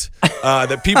right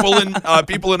that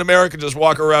people in America just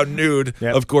walk around nude.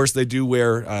 Yep. Of course, they do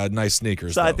wear nice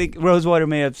sneakers. So I think Rosewater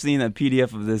may have seen a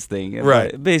PDF of this thing.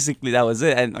 Right. Basically, that was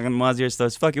it. And Maziar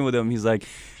starts fucking with him. He's like,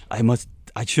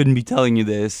 I shouldn't be telling you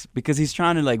this, because he's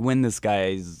trying to like win this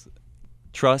guy's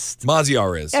trust.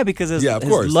 Maziar is. Yeah, because his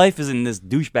life is in this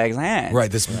douchebag's hands.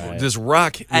 Right, this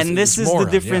rock. This is the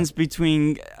difference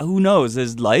between, who knows,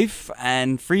 his life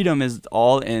and freedom is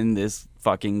all in this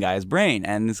fucking guy's brain,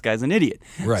 and this guy's an idiot.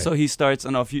 Right. So he starts,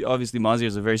 and obviously Maziar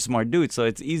is a very smart dude, so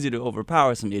it's easy to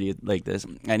overpower some idiot like this.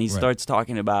 And he starts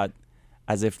talking about,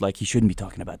 as if like he shouldn't be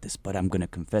talking about this, but I'm going to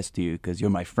confess to you because you're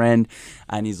my friend.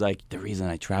 And he's like, the reason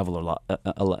I travel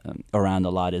around a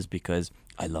lot is because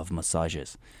I love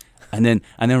massages. And then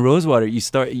Rosewater, you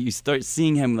start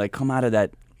seeing him like come out of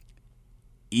that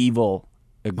evil,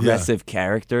 aggressive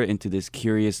character into this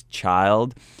curious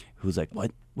child who's like,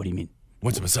 what do you mean?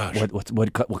 What's a massage?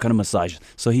 What kind of massage?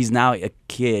 So he's now a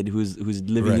kid who's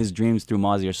living his dreams through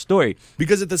Maziar's story.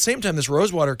 Because at the same time, this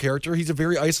Rosewater character, he's a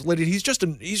very isolated. He's just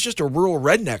a rural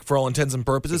redneck for all intents and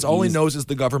purposes. All he knows is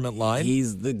the government line.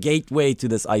 He's the gateway to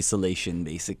this isolation.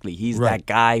 Basically, he's that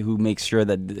guy who makes sure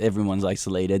that everyone's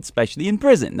isolated, especially in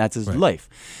prison. That's his life.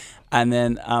 And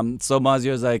then so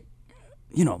Maziar's like,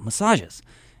 massages.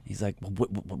 He's like, well,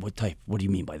 what type? What do you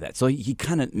mean by that? So he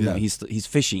kind of, he's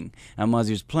fishing, and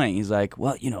Maziar's playing. He's like,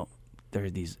 well, there are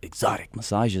these exotic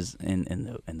massages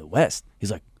in the West.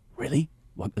 He's like, really?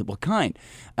 What kind?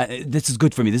 This is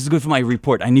good for me. This is good for my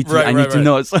report. I need to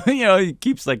know. So he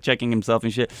keeps like checking himself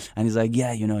and shit. And he's like,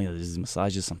 yeah, there's these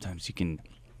massages. Sometimes you can,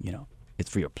 it's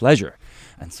for your pleasure,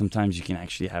 and sometimes you can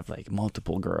actually have like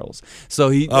multiple girls. So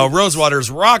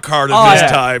Rosewater's rock hard at this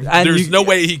time. And there's no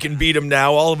way he can beat him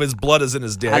now. All of his blood is in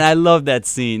his dick. And I love that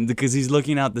scene because he's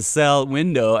looking out the cell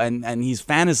window and he's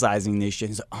fantasizing this shit.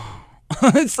 He's like,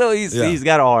 oh. So he's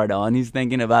got a hard on. He's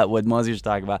thinking about what Maziar's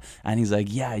talking about, and he's like,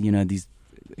 yeah, these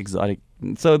exotic.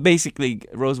 So basically,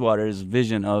 Rosewater's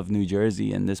vision of New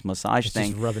Jersey and this massage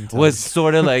thing was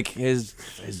sort of like his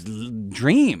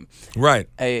dream. Right.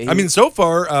 I mean, so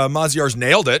far, Maziar's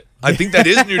nailed it. I think that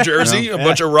is New Jersey. A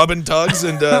bunch of rubbing tugs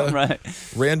and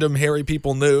random hairy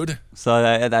people nude. So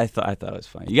I thought it was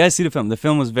funny. You guys see the film. The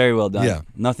film was very well done. Yeah.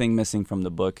 Nothing missing from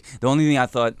the book. The only thing I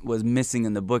thought was missing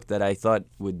in the book that I thought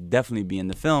would definitely be in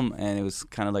the film, and it was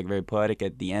kind of like very poetic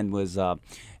at the end, was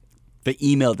the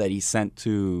email that he sent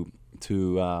to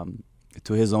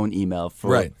his own email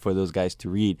for those guys to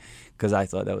read, because I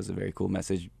thought that was a very cool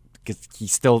message, because he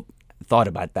still thought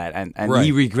about that and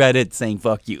he regretted saying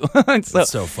fuck you. It's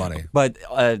so funny. But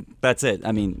that's it.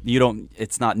 I mean,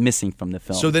 it's not missing from the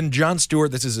film. So then Jon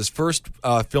Stewart, this is his first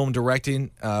film directing.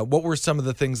 What were some of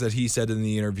the things that he said in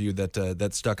the interview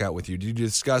that stuck out with you? Did you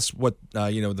discuss what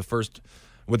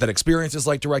what that experience is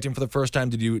like directing for the first time?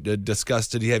 Did you discuss,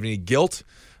 did he have any guilt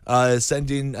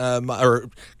sending or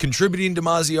contributing to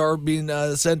Maziar being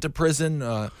sent to prison?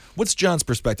 What's Jon's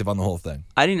perspective on the whole thing?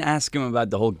 I didn't ask him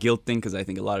about the whole guilt thing, because I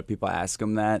think a lot of people ask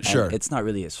him that. Sure. It's not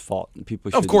really his fault.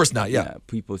 People of course not, yeah.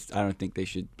 People, I don't think they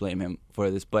should blame him for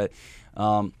this, but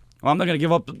well, I'm not gonna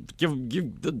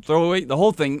throw away the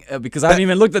whole thing because I haven't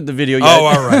even looked at the video yet. Oh,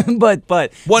 all right.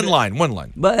 but one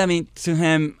line. But I mean, to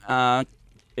him,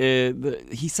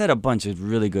 he said a bunch of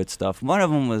really good stuff. One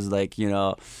of them was like,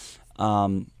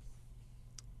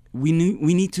 we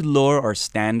need to lower our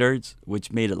standards,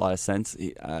 which made a lot of sense.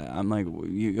 I'm like,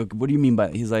 what do you mean by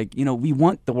that? He's like, we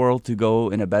want the world to go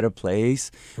in a better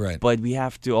place, right? But we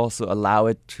have to also allow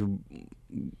it to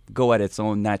go at its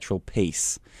own natural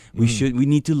pace. We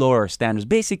need to lower our standards.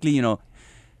 Basically,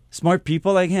 smart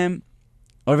people like him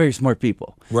are very smart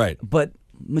people. Right. But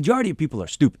majority of people are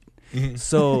stupid.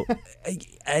 So,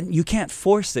 and you can't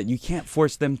force it. You can't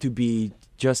force them to be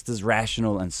just as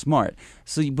rational and smart.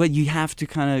 So, but you have to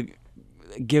kind of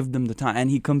give them the time. And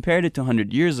he compared it to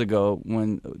 100 years ago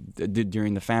when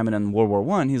during the famine in World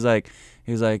War I.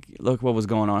 He's like, look what was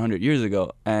going on 100 years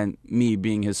ago. And me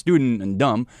being his student and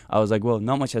dumb, I was like, well,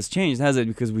 not much has changed, has it?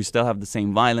 Because we still have the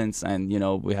same violence and,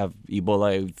 we have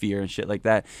Ebola fear and shit like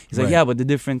that. He's like, yeah, but the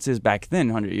difference is back then,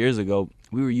 100 years ago,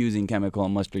 we were using chemical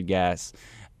and mustard gas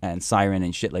and siren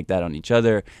and shit like that on each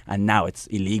other, and now it's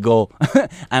illegal.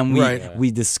 And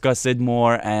we discuss it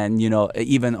more, and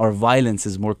even our violence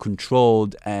is more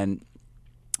controlled and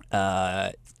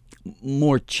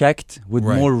more checked with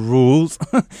more rules.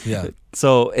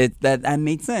 So that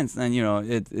made sense, and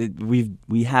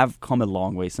we have come a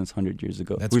long way since 100 years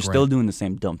ago. We're still doing the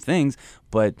same dumb things,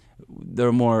 but there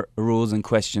are more rules and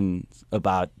questions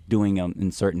about doing them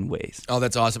in certain ways. Oh,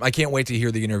 that's awesome! I can't wait to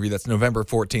hear the interview. That's November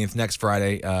 14th, next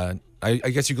Friday. I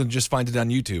guess you can just find it on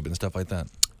YouTube and stuff like that.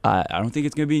 I don't think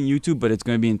it's going to be in YouTube, but it's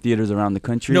going to be in theaters around the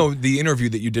country. No, the interview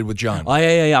that you did with Jon. Oh,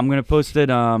 yeah. I'm going to post it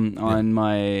on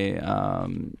my...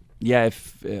 I'm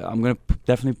going to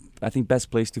definitely... I think best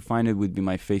place to find it would be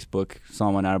my Facebook,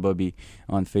 Saman Arbabi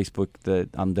on Facebook. That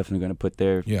I'm definitely going to put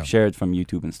there. Share it from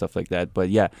YouTube and stuff like that.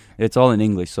 But yeah, it's all in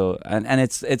English. So and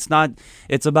it's about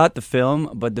the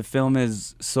film, but the film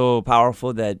is so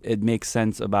powerful that it makes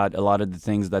sense about a lot of the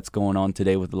things that's going on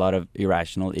today with a lot of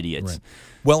irrational idiots. Right.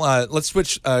 Well, let's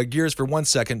switch gears for 1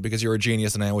 second because you're a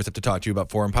genius and I always have to talk to you about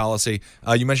foreign policy.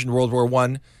 You mentioned World War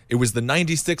I. It was the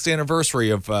 96th anniversary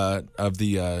of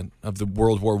the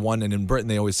World War I, and in Britain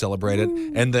they always celebrate it.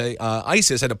 And the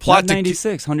ISIS had a plot. Not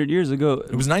 96, 100 years ago.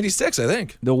 It was 96, I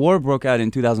think. The war broke out in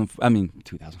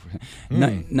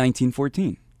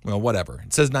 1914. Well, whatever.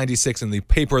 It says 96 in the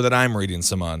paper that I'm reading,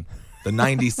 Saman. The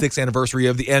 96th anniversary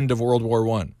of the end of World War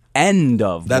I. End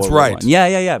of That's World right. War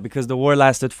I. Yeah, because the war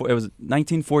lasted it was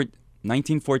 1914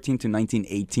 to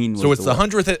 1918. So it's the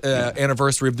 100th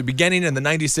anniversary of the beginning and the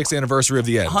 96th anniversary of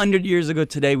the end. 100 years ago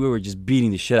today, we were just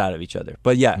beating the shit out of each other.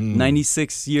 But yeah,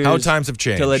 96 years. How times have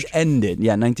changed. Till it ended.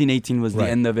 Yeah, 1918 was the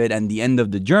end of it, and the end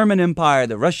of the German Empire,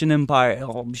 the Russian Empire.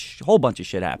 A whole bunch of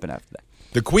shit happened after that.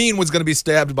 The Queen was going to be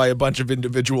stabbed by a bunch of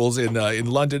individuals in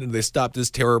London, and they stopped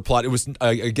this terror plot. It was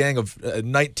a gang of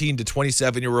 19 to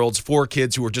 27-year-olds, 4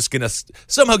 kids who were just going to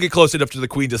somehow get close enough to the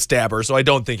Queen to stab her, so I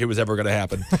don't think it was ever going to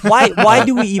happen. Why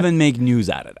do we even make news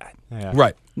out of that? Yeah.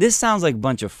 Right. This sounds like a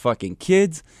bunch of fucking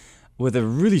kids with a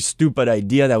really stupid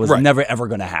idea that was never, ever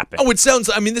going to happen. Oh, it sounds,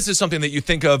 this is something that you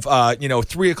think of,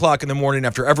 3 o'clock in the morning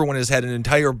after everyone has had an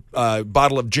entire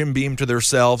bottle of Jim Beam to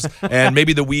themselves, and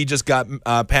maybe the weed just got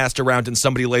passed around and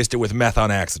somebody laced it with meth on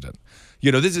accident.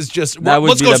 This is just,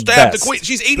 let's go stab the Queen.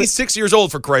 She's 86 years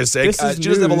old, for Christ's sake. She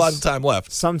doesn't have a lot of time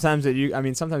left. Sometimes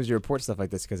sometimes you report stuff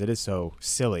like this because it is so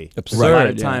silly. Absurd. A lot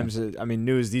of times,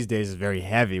 news these days is very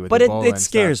heavy with but Ebola it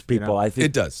scares stuff, people, I think.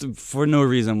 It does. For no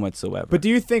reason whatsoever. But do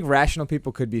you think rational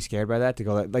people could be scared by that? To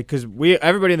go because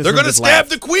everybody in this they're room going to just stab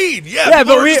laughed. the Queen. Yeah,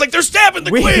 but just like, they're stabbing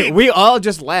the Queen. We all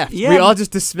just laughed. Yeah. We all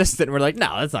just dismissed it, and we're like,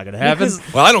 no, that's not going to happen.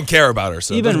 Well, I don't care about her.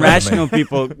 So even rational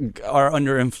people are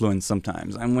under influence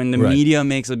sometimes. And when the media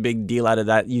makes a big deal out of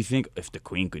that, you think, if the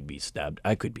Queen could be stabbed,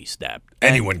 I could be stabbed.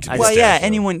 Anyone could be stabbed. Well, yeah,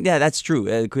 anyone. Yeah, that's true.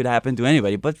 It could happen to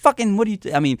anybody. But fucking, what do you...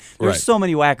 there's so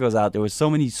many wackos out there with so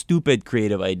many stupid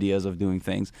creative ideas of doing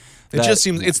things. It just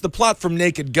seems... It's the plot from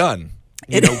Naked Gun.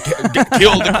 Kill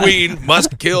the Queen,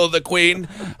 must kill the Queen.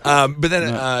 But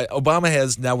then Obama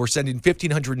has... Now we're sending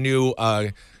 1,500 new...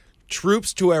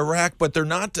 troops to Iraq, but they're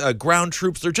not ground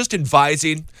troops. They're just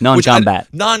advising. Non-combat.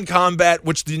 Non-combat,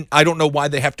 which I don't know why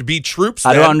they have to be troops.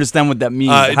 I don't understand what that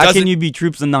means. How can you be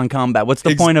troops in non-combat? What's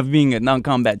the point of being a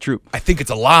non-combat troop? I think it's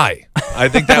a lie. I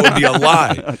think that would be a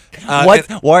lie.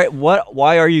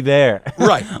 Why are you there?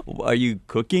 Right. Are you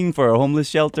cooking for a homeless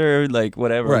shelter? Like,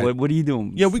 whatever. Right. What are you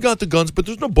doing? Yeah, we got the guns, but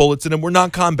there's no bullets in them. We're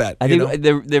non-combat. I think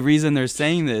the reason they're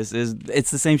saying this is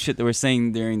it's the same shit that we're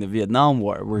saying during the Vietnam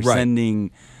War. We're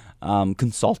sending...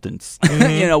 consultants.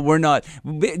 We're not.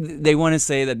 They want to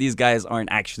say that these guys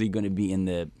aren't actually going to be in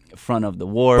the front of the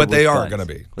war, but they are going to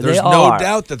be. There's no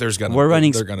doubt that there's going to. We're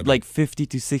running like 50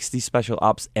 to 60 special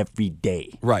ops every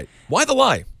day. Right. Why the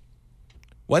lie?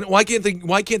 Why can't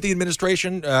the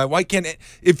administration?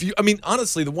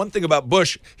 Honestly, the one thing about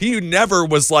Bush, he never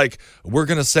was like, we're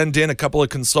going to send in a couple of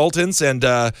consultants, and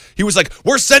he was like,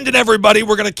 we're sending everybody,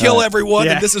 we're going to kill everyone,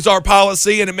 and this is our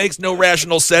policy, and it makes no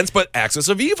rational sense, but axis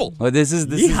of evil. Well, this is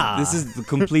the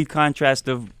complete contrast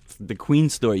of the Queen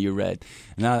story you read.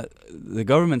 Now, the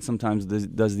government sometimes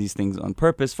does these things on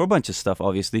purpose for a bunch of stuff,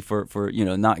 obviously, for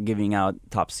not giving out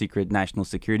top secret national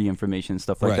security information and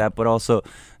stuff like that, but also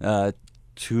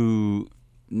to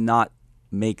not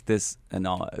make this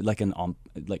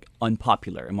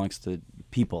unpopular amongst the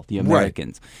people, the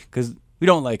Americans, because we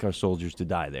don't like our soldiers to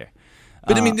die there.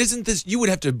 But I mean, isn't this? You would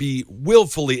have to be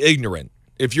willfully ignorant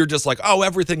if you're just like, oh,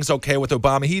 everything's okay with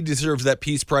Obama. He deserves that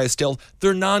peace prize still.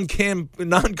 They're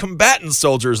non-combatant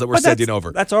soldiers that we're sending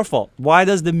over. That's our fault. Why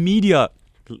does the media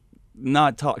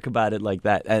not talk about it like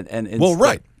that? And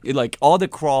it's like all the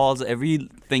crawls,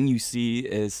 everything you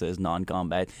see says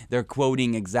non-combat. They're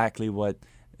quoting exactly what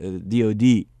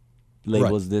DOD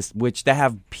labels this, which they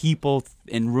have people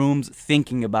in rooms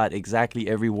thinking about exactly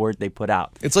every word they put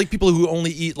out. It's like people who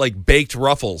only eat like baked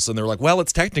Ruffles, and they're like, well,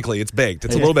 it's baked.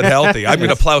 It's a little bit healthy. I'm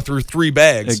going to plow through 3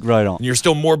 bags. Right on. And you're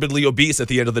still morbidly obese at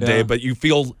the end of the day, but you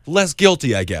feel less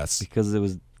guilty, I guess. Because it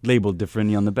was labeled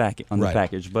differently on the the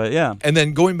package, but yeah. And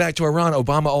then going back to Iran,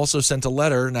 Obama also sent a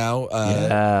letter now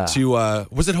to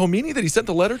was it Khomeini that he sent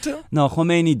the letter to? No,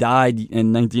 Khomeini died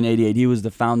in 1988. He was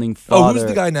the founding father. Oh, who's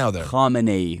the guy now there?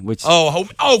 Khamenei, which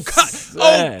it's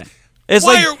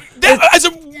as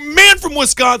a man from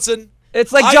Wisconsin,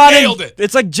 it's like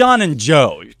it's like John and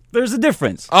Joe. There's a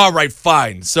difference. All right,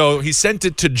 fine. So he sent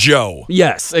it to Joe.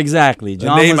 Yes, exactly.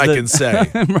 John a name I can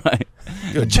say. Right.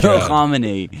 Good Joe job.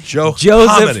 Khamenei.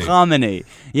 Joseph Khamenei.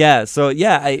 Yeah. So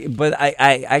yeah,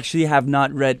 I actually have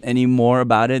not read any more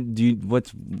about it. Do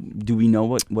we know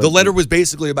what the letter was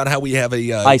basically about how we have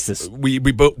a ISIS. We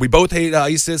both hate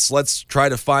ISIS. Let's try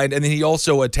to find. And then he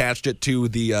also attached it to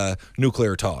the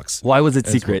nuclear talks. Why was it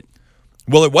secret?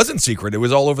 Well, it wasn't secret. It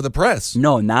was all over the press.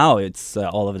 No, now it's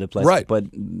all over the place. Right. But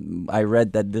I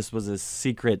read that this was a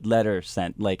secret letter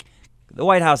sent. Like, the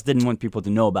White House didn't want people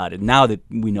to know about it. Now that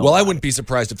we know Well, I wouldn't be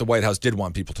surprised if the White House did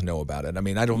want people to know about it. I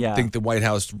mean, I don't think the White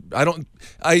House...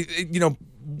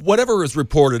 whatever is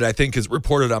reported, I think, is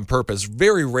reported on purpose.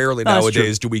 Very rarely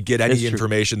nowadays do we get any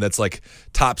information that's like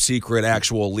top secret,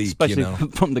 actual leak. Especially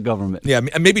from the government. Yeah,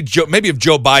 maybe if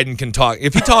Joe Biden can talk,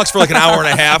 if he talks for like an hour and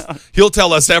a half, he'll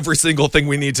tell us every single thing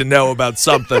we need to know about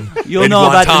something. You'll know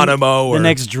Guantanamo about the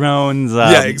next drone's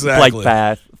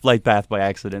flight path by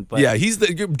accident. But yeah,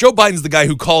 Joe Biden's the guy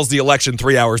who calls the election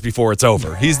 3 hours before it's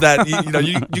over. He's that.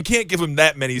 You can't give him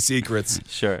that many secrets.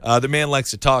 Sure. The man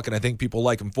likes to talk, and I think people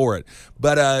like him for it.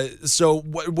 But so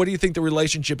what do you think the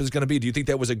relationship is going to be? Do you think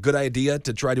that was a good idea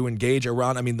to try to engage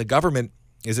Iran? I mean, the government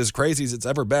is as crazy as it's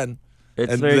ever been. Our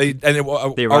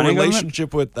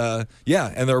relationship with and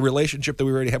the relationship that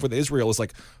we already have with Israel is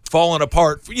like falling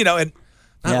apart. And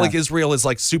not like Israel is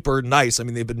like super nice. I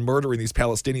mean, they've been murdering these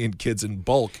Palestinian kids in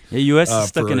bulk. The U.S. is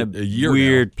stuck in a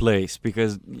weird now. place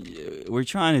because we're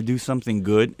trying to do something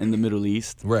good in the Middle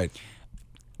East. Right.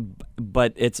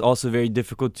 But it's also very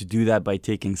difficult to do that by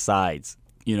taking sides.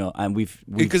 And we've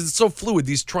because it's so fluid,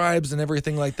 these tribes and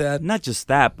everything like that. Not just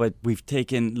that, but we've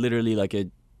taken literally like a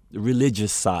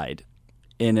religious side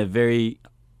in a very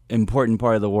important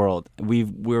part of the world.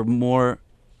 We're more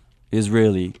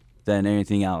Israeli than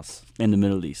anything else in the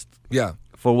Middle East. Yeah.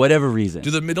 For whatever reason.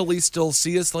 Do the Middle East still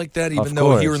see us like that? Even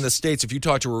though here in the States, if you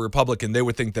talk to a Republican, they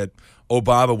would think that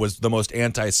Obama was the most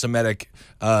anti-Semitic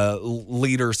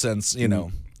leader since,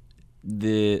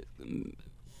 The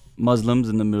Muslims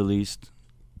in the Middle East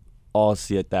all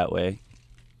see it that way.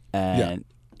 And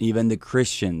even the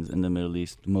Christians in the Middle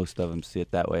East, most of them see it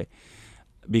that way.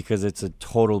 Because it's a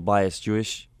total biased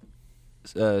Jewish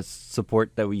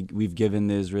support that we've given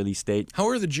the Israeli state. How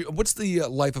are the what's the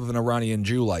life of an Iranian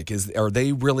Jew like? Are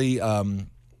they really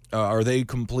are they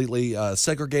completely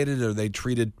segregated? Are they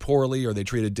treated poorly? Are they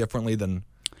treated differently than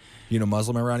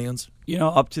Muslim Iranians?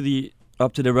 Up to the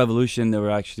revolution, they were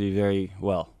actually very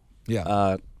well.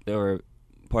 Yeah, they were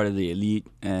part of the elite,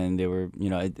 and they were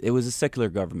it was a secular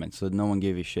government, so no one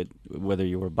gave a shit whether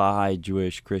you were Baha'i,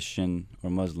 Jewish, Christian, or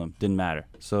Muslim. Didn't matter.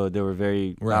 So they were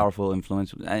very powerful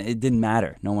influence. It didn't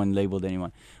matter. No one labeled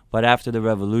anyone. But after the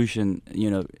revolution,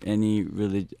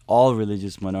 all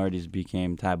religious minorities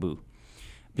became taboo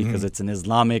because it's an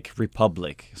Islamic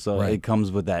republic. So it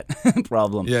comes with that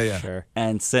problem. Yeah. Sure.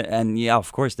 And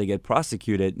of course they get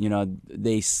prosecuted.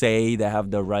 They say they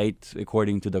have the right,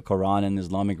 according to the Quran and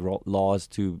Islamic laws,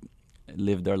 to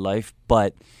live their life.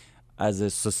 But as a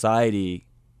society,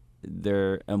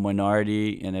 they're a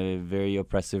minority in a very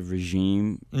oppressive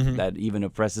regime that even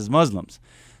oppresses Muslims.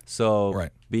 So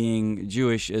being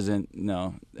Jewish isn't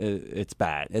it's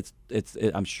bad.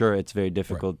 I'm sure it's very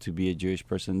difficult to be a Jewish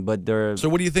person, but So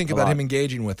what do you think about him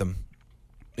engaging with them?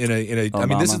 I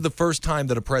mean, this is the first time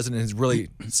that a president has really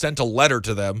sent a letter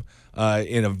to them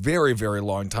in a very, very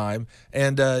long time,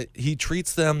 and he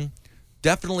treats them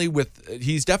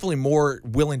he's definitely more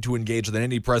willing to engage than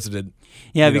any president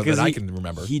because that I can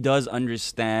remember. He does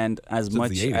understand as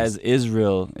much as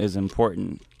Israel is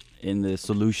important in the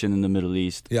solution in the Middle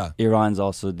East. Yeah. Iran's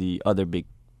also the other big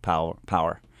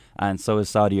power, and so is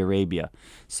Saudi Arabia.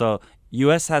 So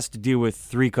U.S. has to deal with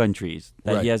 3 countries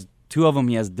that he has. 2 of them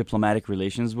he has diplomatic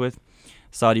relations with,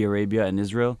 Saudi Arabia and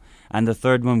Israel, and the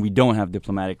third one we don't have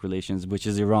diplomatic relations, which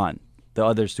is Iran, the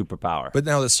other superpower. But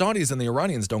now the Saudis and the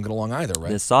Iranians don't get along either,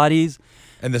 right? The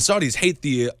Saudis hate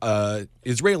the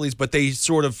Israelis, but they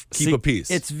sort of keep a peace.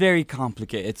 It's very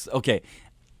complicated. It's okay.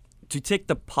 To take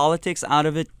the politics out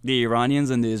of it, the Iranians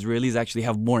and the Israelis actually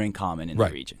have more in common in the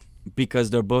region because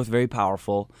they're both very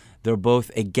powerful. They're both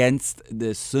against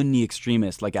the Sunni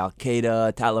extremists like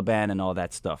Al-Qaeda, Taliban, and all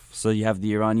that stuff. So you have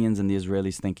the Iranians and the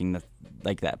Israelis thinking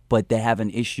like that. But they have an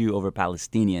issue over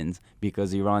Palestinians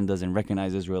because Iran doesn't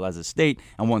recognize Israel as a state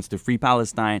and wants to free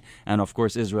Palestine. And, of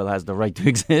course, Israel has the right to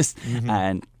exist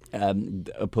and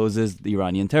opposes the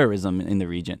Iranian terrorism in the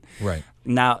region. Right.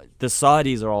 Now, the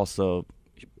Saudis are also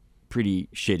pretty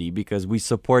shitty because we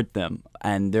support them,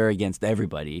 and they're against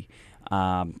everybody.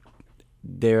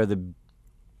 They're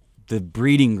the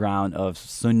breeding ground of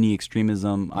Sunni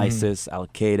extremism, ISIS,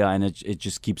 Al-Qaeda, and it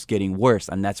just keeps getting worse,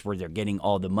 and that's where they're getting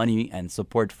all the money and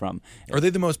support from. Are they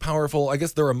the most powerful? I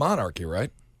guess they're a monarchy,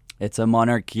 right? It's a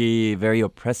monarchy, very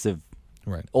oppressive,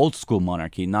 old school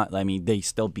monarchy. They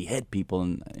still behead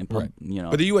people, But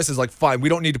the U.S. is like, fine, we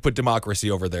don't need to put democracy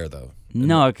over there, though.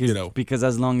 No, because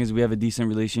as long as we have a decent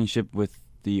relationship with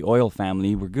the oil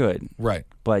family, we're good. Right.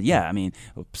 But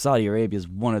Saudi Arabia is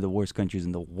one of the worst countries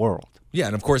in the world. Yeah,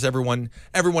 and of course everyone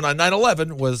on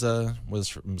 9/11 was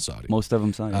from Saudi. Most of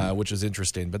them Saudi, which is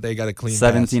interesting. But they got a clean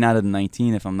 17 out of the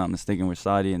 19, if I'm not mistaken, were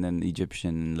Saudi, and then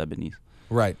Egyptian and Lebanese.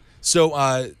 Right. So,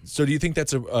 do you think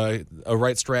that's a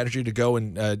right strategy to go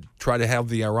and try to have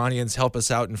the Iranians help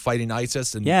us out in fighting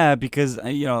ISIS? And yeah, because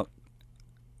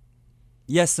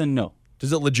yes and no.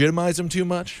 Does it legitimize them too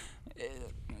much?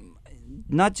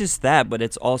 Not just that, but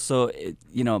it's also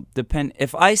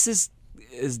if ISIS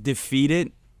is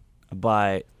defeated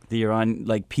by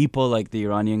the people like the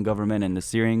Iranian government and the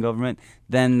Syrian government,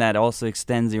 then that also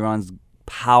extends Iran's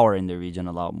power in the region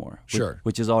a lot more.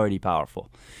 Which is already powerful.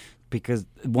 Because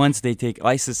once they take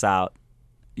ISIS out,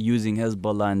 using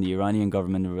Hezbollah and the Iranian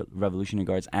government, the Revolutionary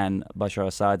Guards, and Bashar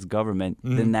Assad's government,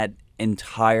 then that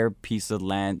entire piece of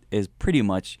land is pretty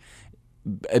much,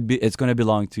 it's going to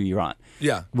belong to Iran.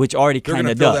 Yeah. Which already kind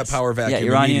of does. They're going to fill that power vacuum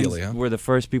Iranians were the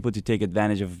first people to take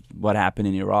advantage of what happened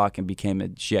in Iraq and became a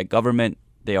Shiite government.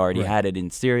 They already had it in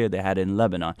Syria. They had it in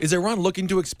Lebanon. Is Iran looking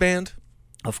to expand?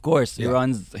 Of course. Yeah.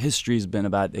 Iran's history has been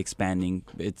about expanding.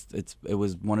 It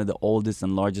was one of the oldest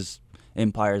and largest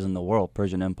empires in the world.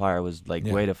 Persian Empire was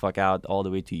way the fuck out all the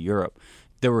way to Europe.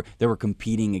 They were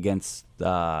competing against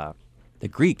the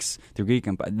Greeks, the Greek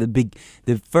Empire.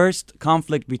 The first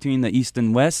conflict between the East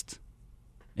and West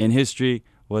in history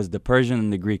was the Persian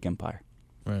and the Greek Empire.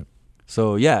 Right.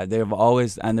 So yeah, they have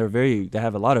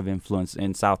a lot of influence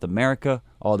in South America,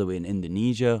 all the way in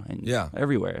Indonesia, and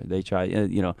everywhere. They try,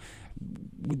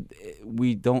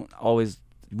 we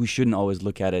shouldn't always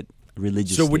look at it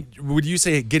religiously. So would you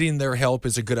say getting their help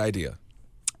is a good idea?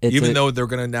 Even though they're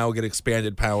going to now get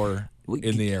expanded power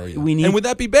in the area. And would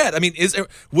that be bad? I mean,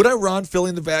 would Iran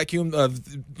filling the vacuum of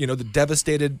the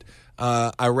devastated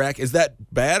Iraq, is that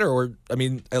bad? Or I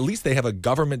mean, at least they have a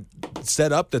government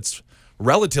set up that's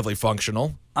relatively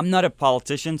functional. I'm not a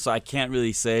politician, so I can't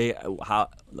really say how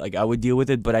I would deal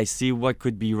with it, but I see what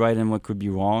could be right and what could be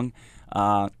wrong.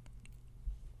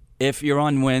 If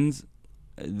Iran wins,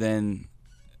 then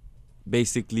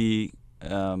basically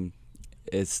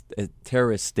it's a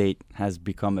terrorist state has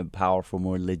become a powerful,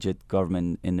 more legit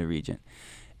government in the region.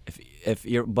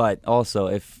 But also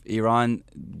if Iran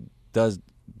does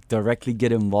directly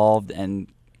get involved,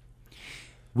 and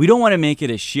we don't want to make it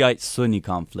a Shiite-Sunni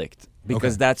conflict,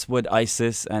 because that's what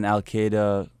ISIS and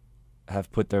Al-Qaeda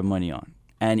have put their money on.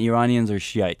 And Iranians are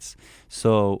Shiites.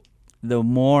 So the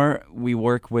more we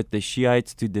work with the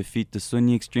Shiites to defeat the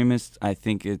Sunni extremists, I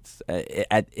think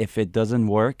if it doesn't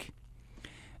work,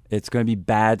 it's going to be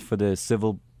bad for the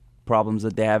civil problems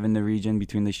that they have in the region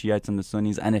between the Shiites and the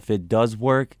Sunnis. And if it does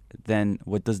work, then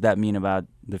what does that mean about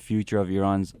the future of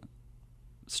Iran's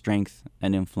strength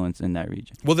and influence in that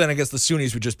region? Well, then I guess the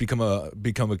Sunnis would just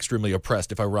become extremely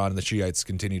oppressed if Iran and the Shiites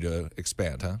continue to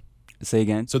expand, huh? Say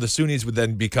again? So the Sunnis would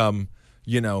then become,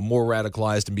 more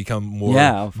radicalized and become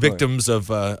more victims of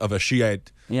a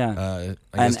Shiite.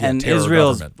 And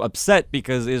Israel's upset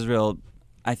because Israel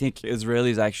I think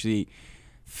Israelis actually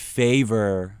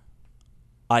favor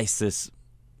ISIS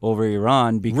over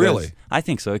Iran because really? I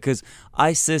think so, because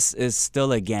ISIS is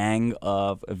still a gang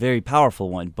of a very powerful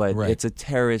one, but it's a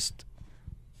terrorist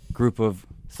group of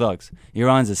thugs.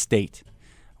 Iran's a state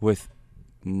with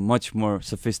much more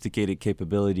sophisticated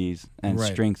capabilities and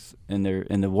strength in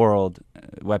the world,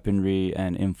 weaponry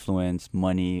and influence,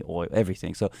 money, oil,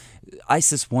 everything. So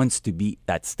ISIS wants to be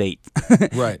that state.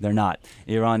 Right. They're not.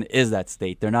 Iran is that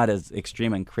state. They're not as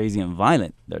extreme and crazy and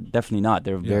violent. They're definitely not.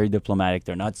 They're very diplomatic.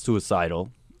 They're not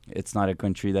suicidal. It's not a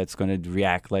country that's going to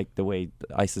react like the way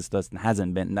ISIS does and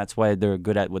hasn't been. And that's why they're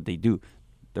good at what they do.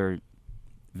 They're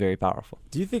very powerful.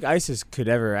 Do you think ISIS could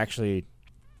ever actually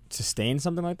sustain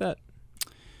something like that?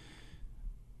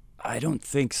 I don't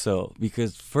think so,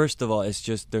 because first of all, it's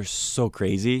just they're so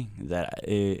crazy that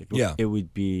it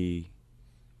would be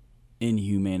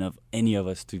inhumane of any of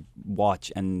us to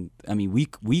watch. And I mean,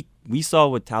 we saw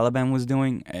what Taliban was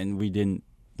doing, and we didn't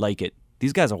like it.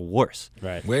 These guys are worse,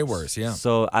 right? Way worse, yeah.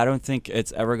 So I don't think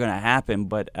it's ever going to happen.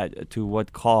 But to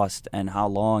what cost and how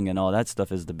long and all that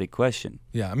stuff is the big question.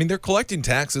 Yeah, I mean, they're collecting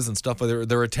taxes and stuff.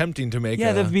 They're attempting to make.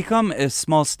 Yeah, they've become a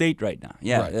small state right now.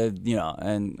 Yeah, right.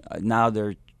 And now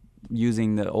they're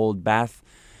using the old Baathists,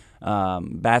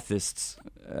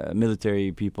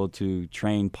 military people, to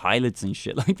train pilots and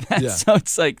shit like that. Yeah. So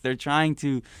it's like they're trying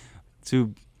to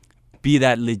be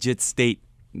that legit state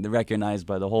recognized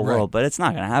by the whole world, but it's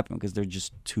not going to happen because they're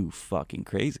just too fucking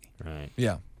crazy. Right.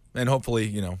 Yeah. And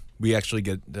hopefully, we actually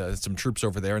get some troops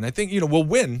over there. And I think, we'll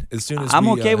win as soon as I'm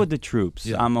okay with the troops.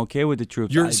 Yeah. I'm okay with the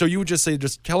troops. So you would just say,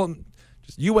 just tell them,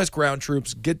 U.S. ground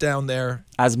troops, get down there.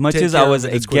 As much as I was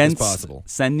against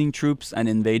sending troops and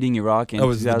invading Iraq in 2003, it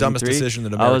was the dumbest decision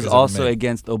that I was America's also ever made.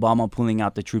 against Obama pulling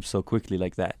out the troops so quickly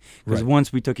like that. Because Right.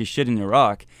 once we took his shit in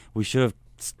Iraq, we should have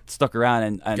stuck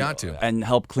around and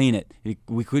helped clean it.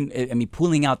 We couldn't. I mean,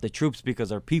 pulling out the troops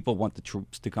because our people want the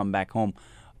troops to come back home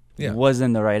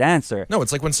wasn't the right answer. No,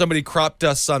 it's like when somebody crop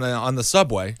dusts on the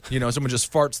subway. Someone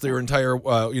just farts their entire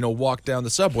walk down the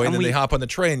subway, and then they hop on the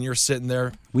train. And you're sitting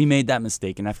there. We made that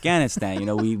mistake in Afghanistan.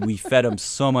 we fed them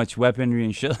so much weaponry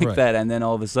and shit like that, and then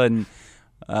all of a sudden,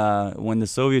 when the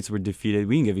Soviets were defeated,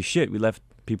 we didn't give a shit. We let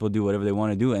people do whatever they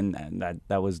want to do, and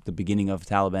that was the beginning of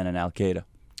Taliban and Al Qaeda.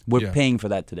 We're paying for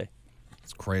that today.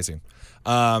 It's crazy.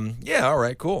 All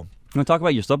right, cool. You want to talk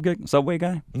about your subway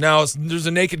guy? No, there's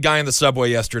a naked guy in the subway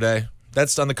yesterday.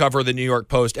 That's on the cover of the New York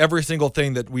Post. Every single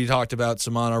thing that we talked about,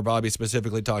 Saman Arbabi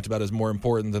specifically talked about, is more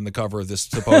important than the cover of this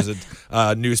supposed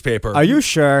newspaper. Are you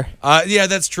sure? Yeah,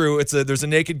 that's true. There's a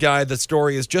naked guy. The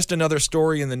story is just another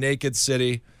story in the naked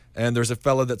city. And there's a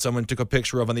fella that someone took a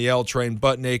picture of on the L train,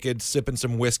 butt naked, sipping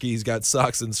some whiskey. He's got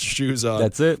socks and shoes on.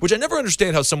 That's it. Which I never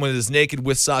understand how someone is naked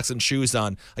with socks and shoes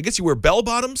on. I guess you wear bell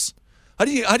bottoms. How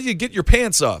do you get your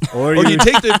pants off? Or you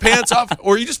take the pants off,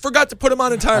 or you just forgot to put them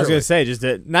on entirely? I was going to say, just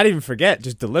not even forget,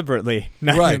 just deliberately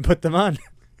not even put them on.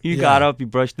 He got up, he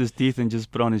brushed his teeth, and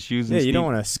just put on his shoes. And you don't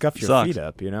want to scuff your feet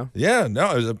up, Yeah,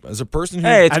 no. As a person who,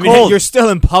 hey, it's cold. You're still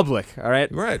in public, all right?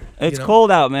 Right. It's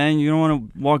cold out, man. You don't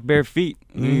want to walk bare feet.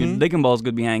 Your digging balls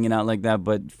could be hanging out like that,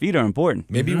 but feet are important.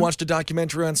 Maybe he watched a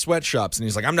documentary on sweatshops, and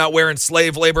he's like, "I'm not wearing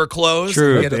slave labor clothes."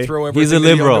 True. He had to throw everything He's a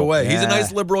liberal. away. He's a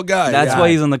nice liberal guy. That's why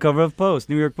he's on the cover of Post,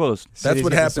 New York Post. That's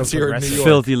what happens here in New York.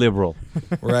 Filthy liberal.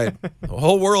 Right. The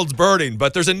whole world's burning,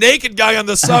 but there's a naked guy on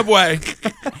the subway.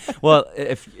 Well,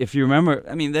 if you remember,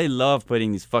 I mean, they love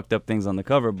putting these fucked up things on the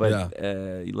cover, but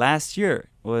last year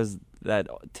was that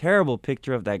terrible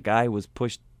picture of that guy who was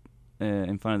pushed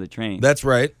in front of the train. That's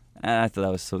right. And I thought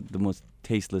that was the most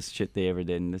tasteless shit they ever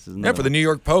did. And this is for the New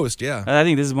York Post, yeah. I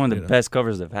think this is one of the best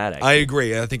covers they've had, actually. I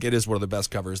agree. I think it is one of the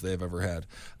best covers they've ever had.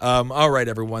 All right,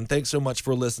 everyone. Thanks so much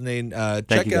for listening.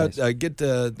 Check out,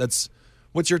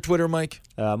 what's your Twitter, Mike?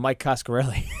 Mike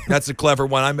Coscarelli. That's a clever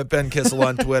one. I'm at Ben Kissel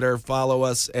on Twitter. Follow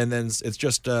us, and then it's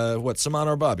just Saman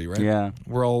Arbabi, right? Yeah.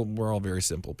 We're all very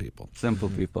simple people. Simple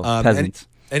people, peasants.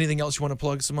 Anything else you want to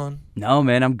plug, Saman? No,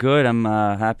 man, I'm good. I'm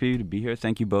happy to be here.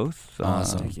 Thank you both.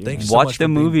 Awesome. Thank you so watch much the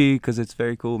movie because it's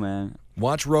very cool, man.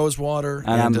 Watch Rosewater.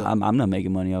 And I'm not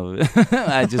making money off of it.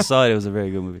 I just saw it. It was a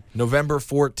very good movie. November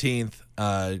 14th.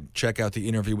 Check out the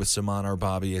interview with Saman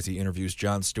Arbabi as he interviews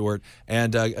Jon Stewart.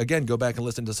 And again, go back and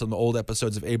listen to some of the old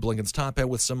episodes of Abe Lincoln's Top Hat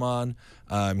with Saman.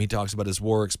 He talks about his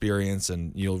war experience,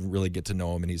 and you'll really get to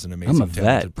know him. And he's an amazing,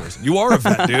 talented person. You are a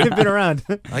vet, dude. You've been around.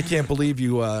 I can't believe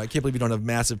you. I can't believe you don't have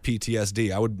massive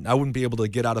PTSD. I wouldn't be able to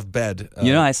get out of bed.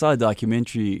 I saw a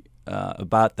documentary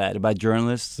about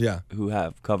journalists who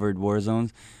have covered war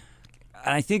zones.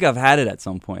 And I think I've had it at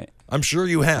some point. I'm sure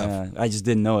you have. I just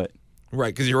didn't know it.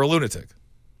 Right, because you're a lunatic.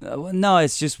 No,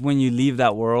 it's just when you leave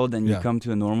that world and you come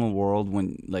to a normal world,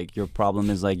 when like your problem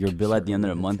is like your bill at the end of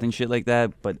the month and shit like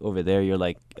that. But over there, you're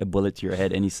like a bullet to your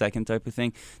head any second type of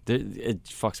thing. It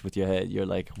fucks with your head. You're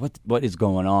like, what is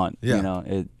going on? Yeah. You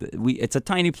know, it's a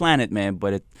tiny planet, man,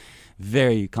 but it's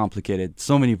very complicated.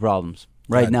 So many problems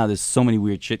right now. There's so many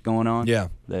weird shit going on. Yeah.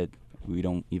 That we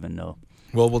don't even know.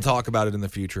 Well, we'll talk about it in the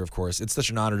future, of course. It's such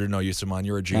an honor to know you, Saman.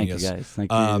 You're a genius. Thank you, guys.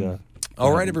 Thank you.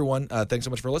 All right, everyone. Thanks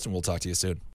so much for listening. We'll talk to you soon.